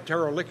 cry of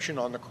dereliction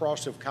on the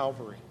cross of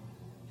Calvary.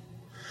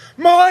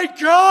 My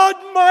God,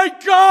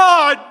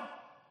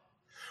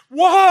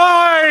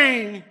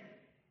 why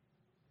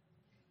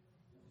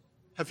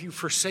have you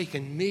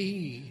forsaken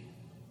me?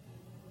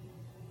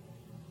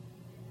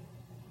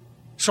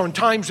 So in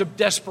times of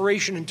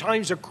desperation, in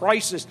times of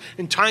crisis,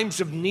 in times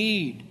of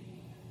need,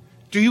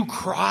 Do you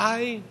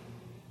cry?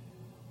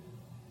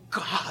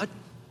 God.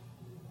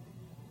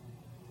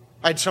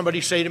 I had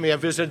somebody say to me, I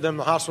visited them in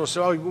the hospital,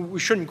 said, oh, we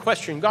shouldn't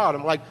question God.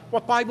 I'm like,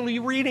 what Bible are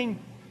you reading?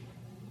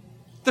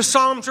 The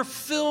Psalms are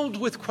filled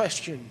with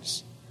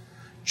questions.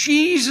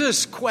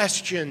 Jesus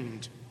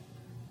questioned,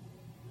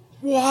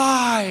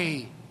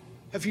 why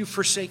have you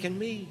forsaken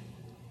me?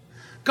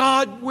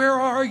 God, where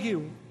are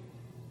you?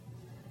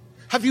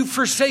 Have you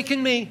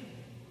forsaken me?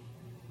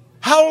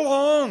 How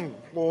long,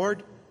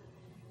 Lord?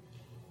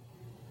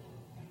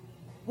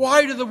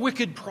 Why do the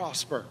wicked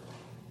prosper?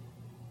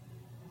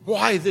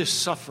 Why this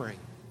suffering?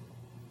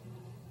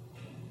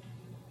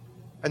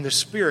 And the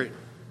Spirit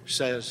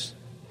says,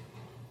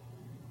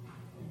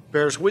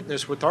 bears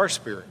witness with our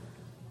spirit.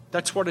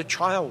 That's what a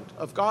child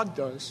of God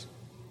does.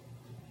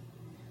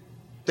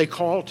 They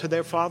call to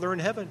their Father in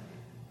heaven.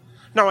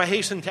 Now, I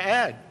hasten to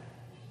add,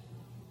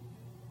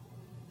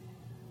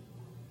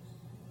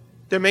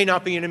 there may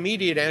not be an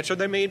immediate answer.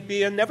 There may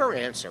be a never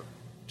answer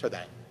to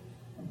that.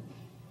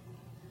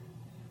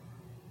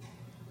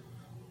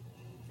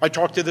 I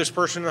talked to this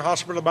person in the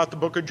hospital about the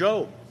book of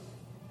Job.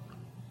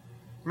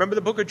 Remember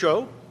the book of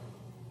Job?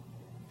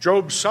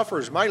 Job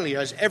suffers mightily,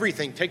 has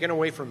everything taken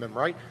away from him,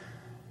 right?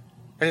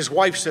 And his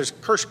wife says,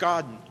 curse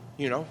God,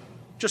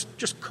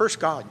 just curse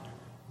God.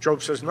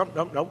 Job says,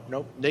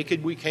 no.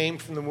 Naked we came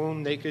from the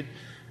womb, naked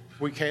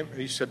we came.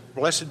 He said,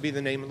 blessed be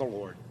the name of the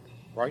Lord,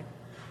 right?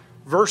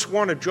 Verse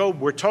 1 of Job,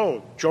 we're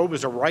told, Job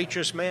is a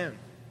righteous man.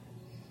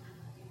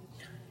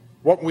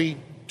 What we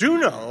do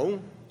know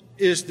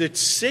is that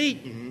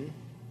Satan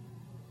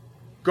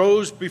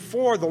goes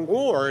before the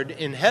Lord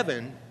in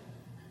heaven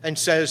and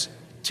says,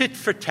 tit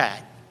for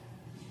tat.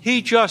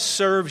 He just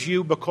serves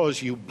you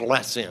because you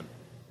bless him.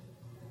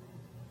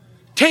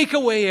 Take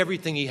away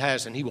everything he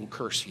has and he will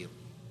curse you.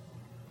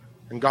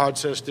 And God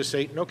says to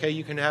Satan, okay,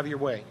 you can have your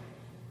way.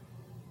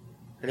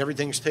 And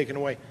everything's taken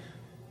away.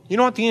 You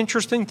know what the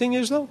interesting thing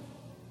is, though?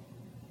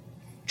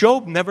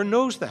 Job never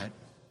knows that.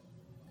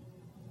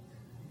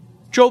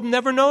 Job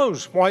never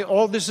knows why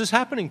all this is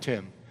happening to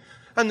him.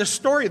 And the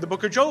story of the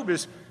book of Job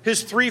is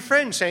his three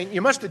friends saying,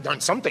 you must have done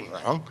something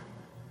wrong.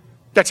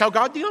 That's how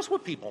God deals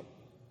with people.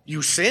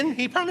 You sin,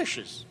 he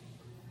punishes.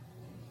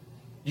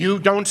 You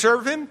don't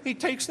serve him, he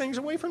takes things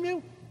away from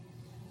you.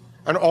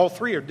 And all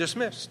three are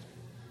dismissed.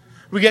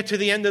 We get to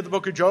the end of the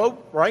book of Job,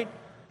 right?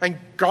 And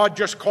God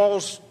just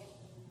calls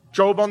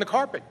Job on the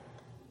carpet.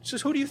 He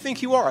says, who do you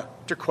think you are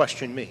to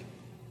question me?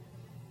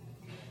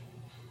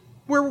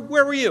 Where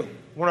were you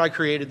when I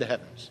created the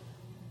heavens?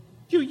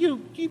 Who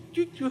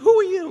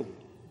are you?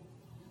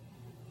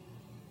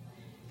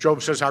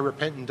 Job says, I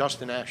repent in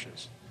dust and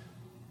ashes.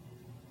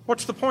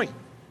 What's the point?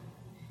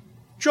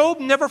 Job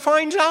never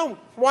finds out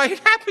why it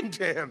happened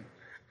to him.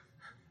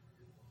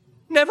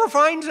 Never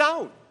finds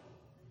out.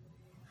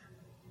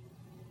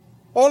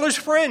 All his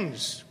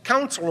friends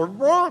counsel are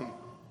wrong.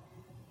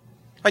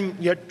 And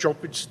yet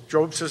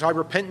Job says, I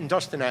repent in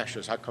dust and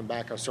ashes. I come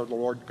back, I serve the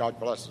Lord, God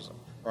blesses him.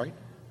 Right?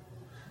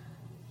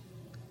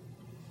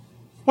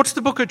 What's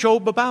the book of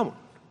Job about?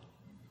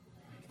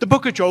 The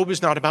book of Job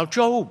is not about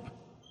Job.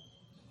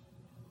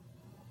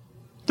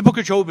 The book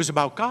of Job is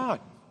about God.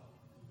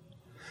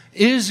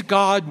 Is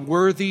God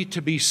worthy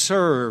to be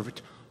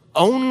served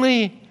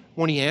only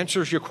when he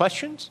answers your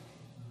questions?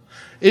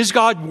 Is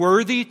God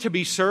worthy to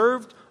be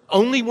served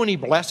only when he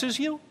blesses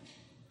you?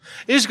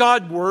 Is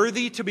God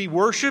worthy to be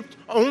worshiped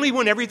only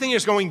when everything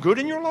is going good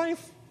in your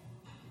life?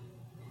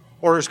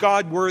 Or is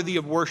God worthy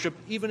of worship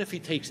even if he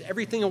takes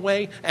everything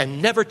away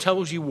and never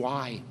tells you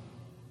why?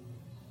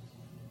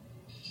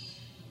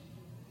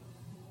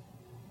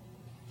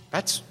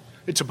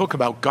 It's a book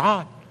about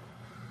God.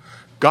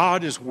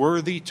 God is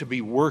worthy to be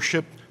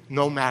worshiped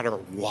no matter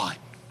what.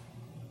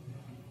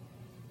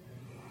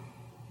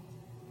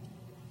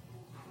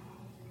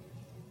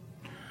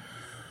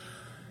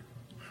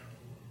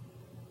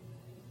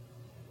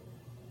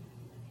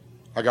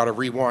 I got to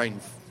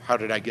rewind. How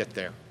did I get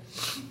there?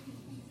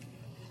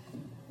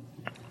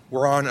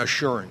 We're on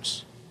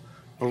assurance.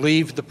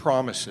 Believe the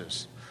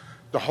promises.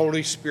 The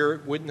Holy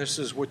Spirit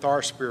witnesses with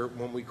our spirit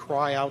when we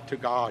cry out to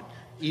God,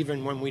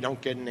 even when we don't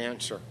get an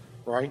answer,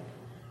 right?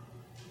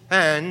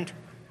 And,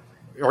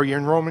 are you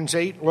in Romans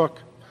 8? Look.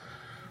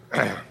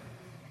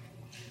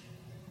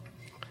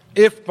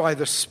 If by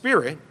the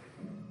Spirit,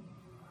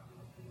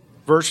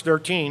 verse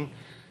 13,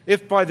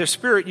 if by the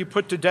Spirit you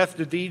put to death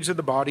the deeds of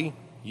the body,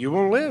 you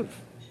will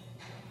live.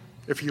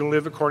 If you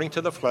live according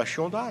to the flesh,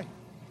 you'll die.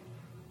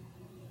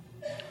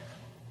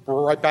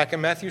 We're right back in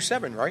Matthew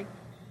 7, right?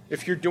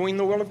 If you're doing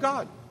the will of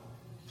God.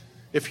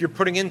 If you're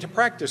putting into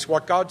practice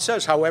what God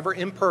says, however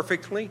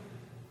imperfectly,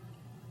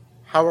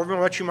 however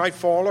much you might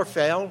fall or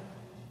fail,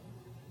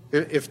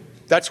 if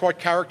that's what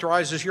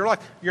characterizes your life.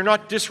 You're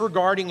not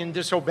disregarding and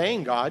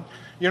disobeying God.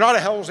 You're not a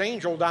hell's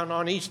angel down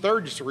on East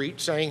 3rd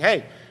Street saying,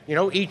 hey,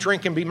 eat,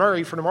 drink, and be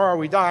merry, for tomorrow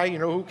we die.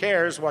 Who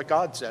cares what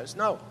God says?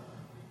 No.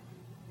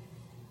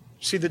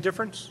 See the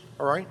difference?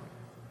 All right?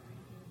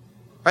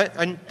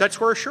 And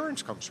that's where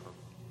assurance comes from.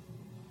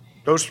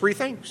 Those three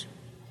things.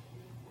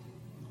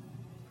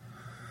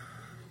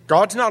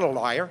 God's not a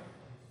liar.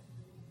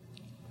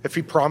 If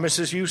he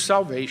promises you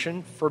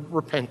salvation for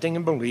repenting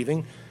and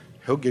believing,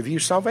 he'll give you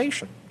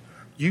salvation.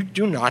 You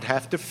do not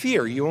have to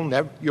fear.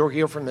 You'll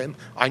hear from him,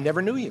 I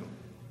never knew you.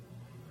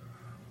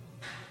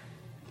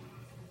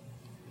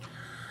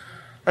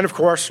 And of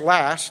course,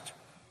 last,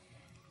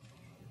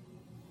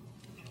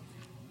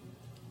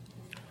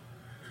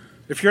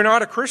 if you're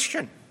not a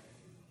Christian,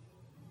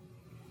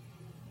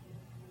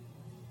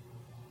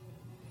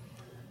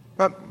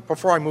 but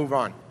before I move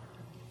on,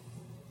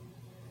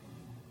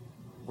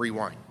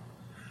 rewind.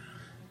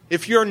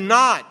 If you're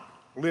not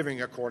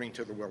living according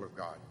to the will of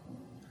God,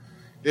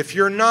 if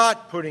you're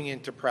not putting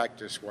into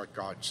practice what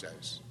God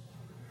says,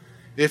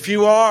 if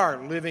you are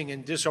living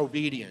in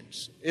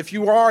disobedience, if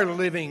you are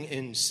living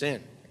in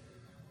sin,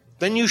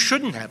 then you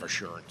shouldn't have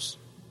assurance.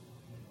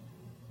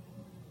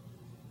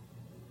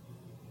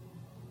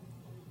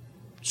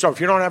 So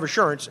if you don't have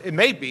assurance, it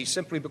may be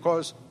simply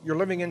because you're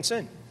living in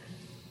sin.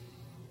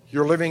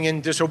 You're living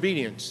in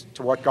disobedience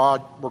to what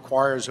God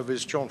requires of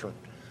his children.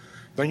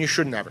 Then you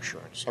shouldn't have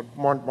assurance. I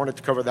wanted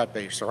to cover that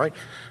base, all right?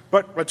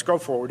 But let's go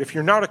forward. If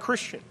you're not a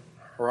Christian,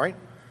 all right?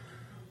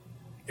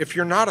 If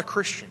you're not a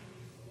Christian,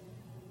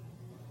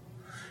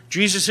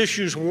 Jesus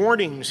issues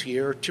warnings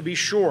here, to be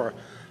sure,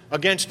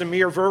 against a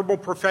mere verbal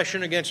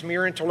profession, against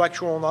mere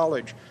intellectual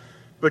knowledge.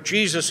 But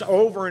Jesus,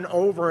 over and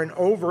over and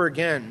over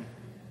again,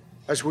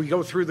 as we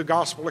go through the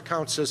gospel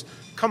account, says,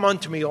 "Come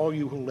unto me, all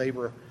you who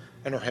labor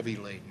and are heavy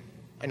laden,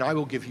 and I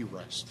will give you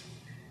rest."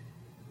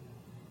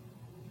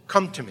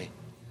 Come to me.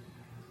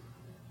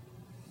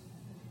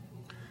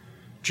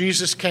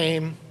 Jesus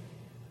came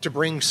to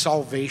bring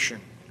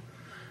salvation.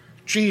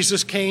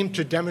 Jesus came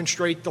to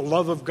demonstrate the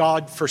love of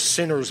God for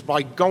sinners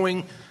by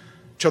going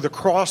to the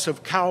cross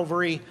of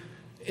Calvary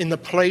in the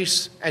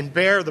place and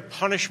bear the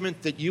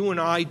punishment that you and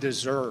I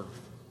deserve,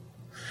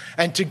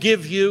 and to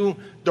give you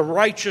the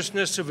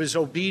righteousness of his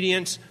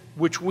obedience,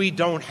 which we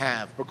don't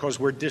have because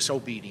we're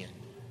disobedient.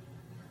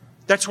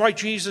 That's why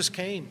Jesus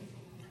came.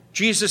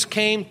 Jesus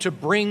came to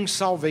bring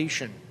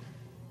salvation.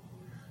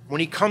 When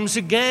he comes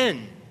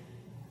again,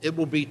 it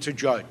will be to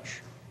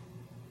judge.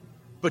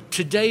 But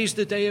today's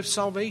the day of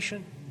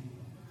salvation.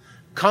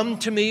 Come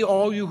to me,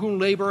 all you who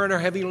labor and are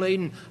heavy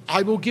laden.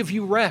 I will give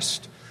you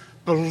rest.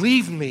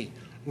 Believe me.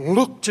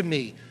 Look to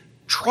me.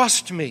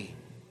 Trust me.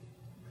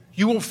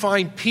 You will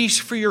find peace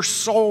for your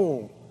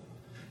soul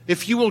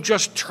if you will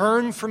just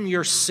turn from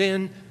your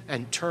sin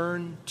and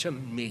turn to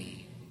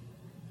me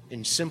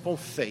in simple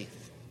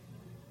faith.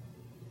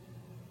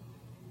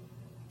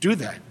 Do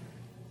that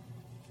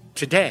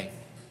today.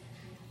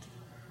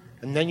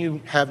 And then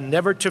you have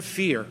never to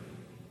fear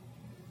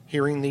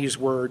hearing these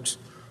words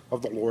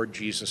of the Lord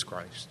Jesus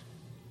Christ.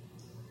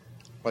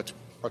 Let's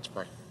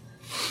pray.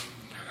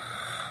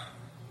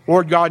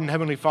 Lord God and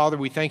Heavenly Father,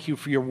 we thank you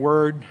for your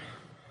word,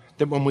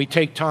 that when we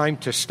take time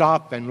to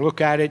stop and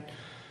look at it,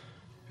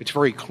 it's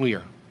very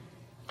clear.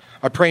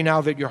 I pray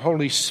now that your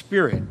Holy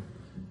Spirit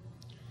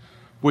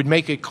would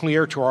make it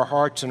clear to our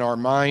hearts and our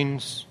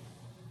minds,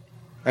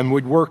 and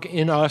would work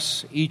in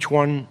us, each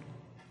one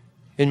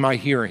in my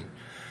hearing,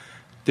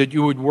 that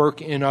you would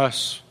work in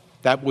us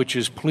that which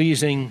is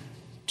pleasing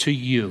to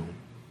you.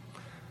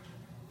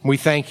 We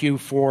thank you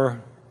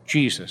for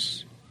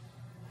Jesus.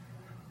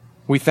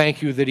 We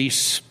thank you that he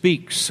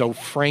speaks so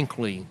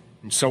frankly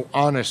and so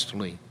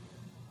honestly,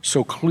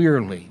 so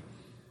clearly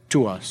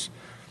to us.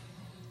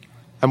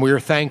 And we are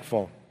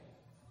thankful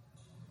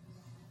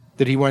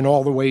that he went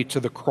all the way to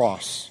the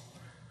cross,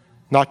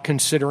 not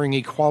considering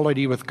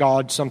equality with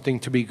God something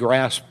to be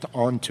grasped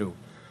onto,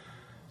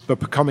 but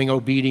becoming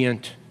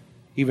obedient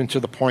even to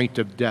the point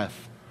of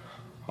death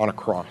on a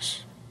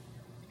cross,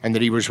 and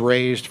that he was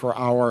raised for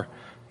our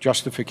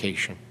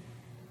justification.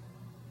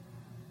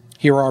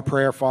 Hear our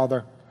prayer,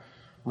 Father.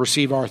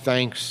 Receive our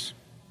thanks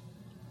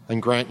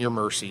and grant your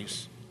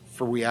mercies,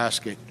 for we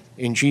ask it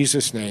in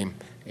Jesus' name.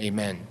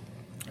 Amen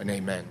and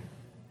amen.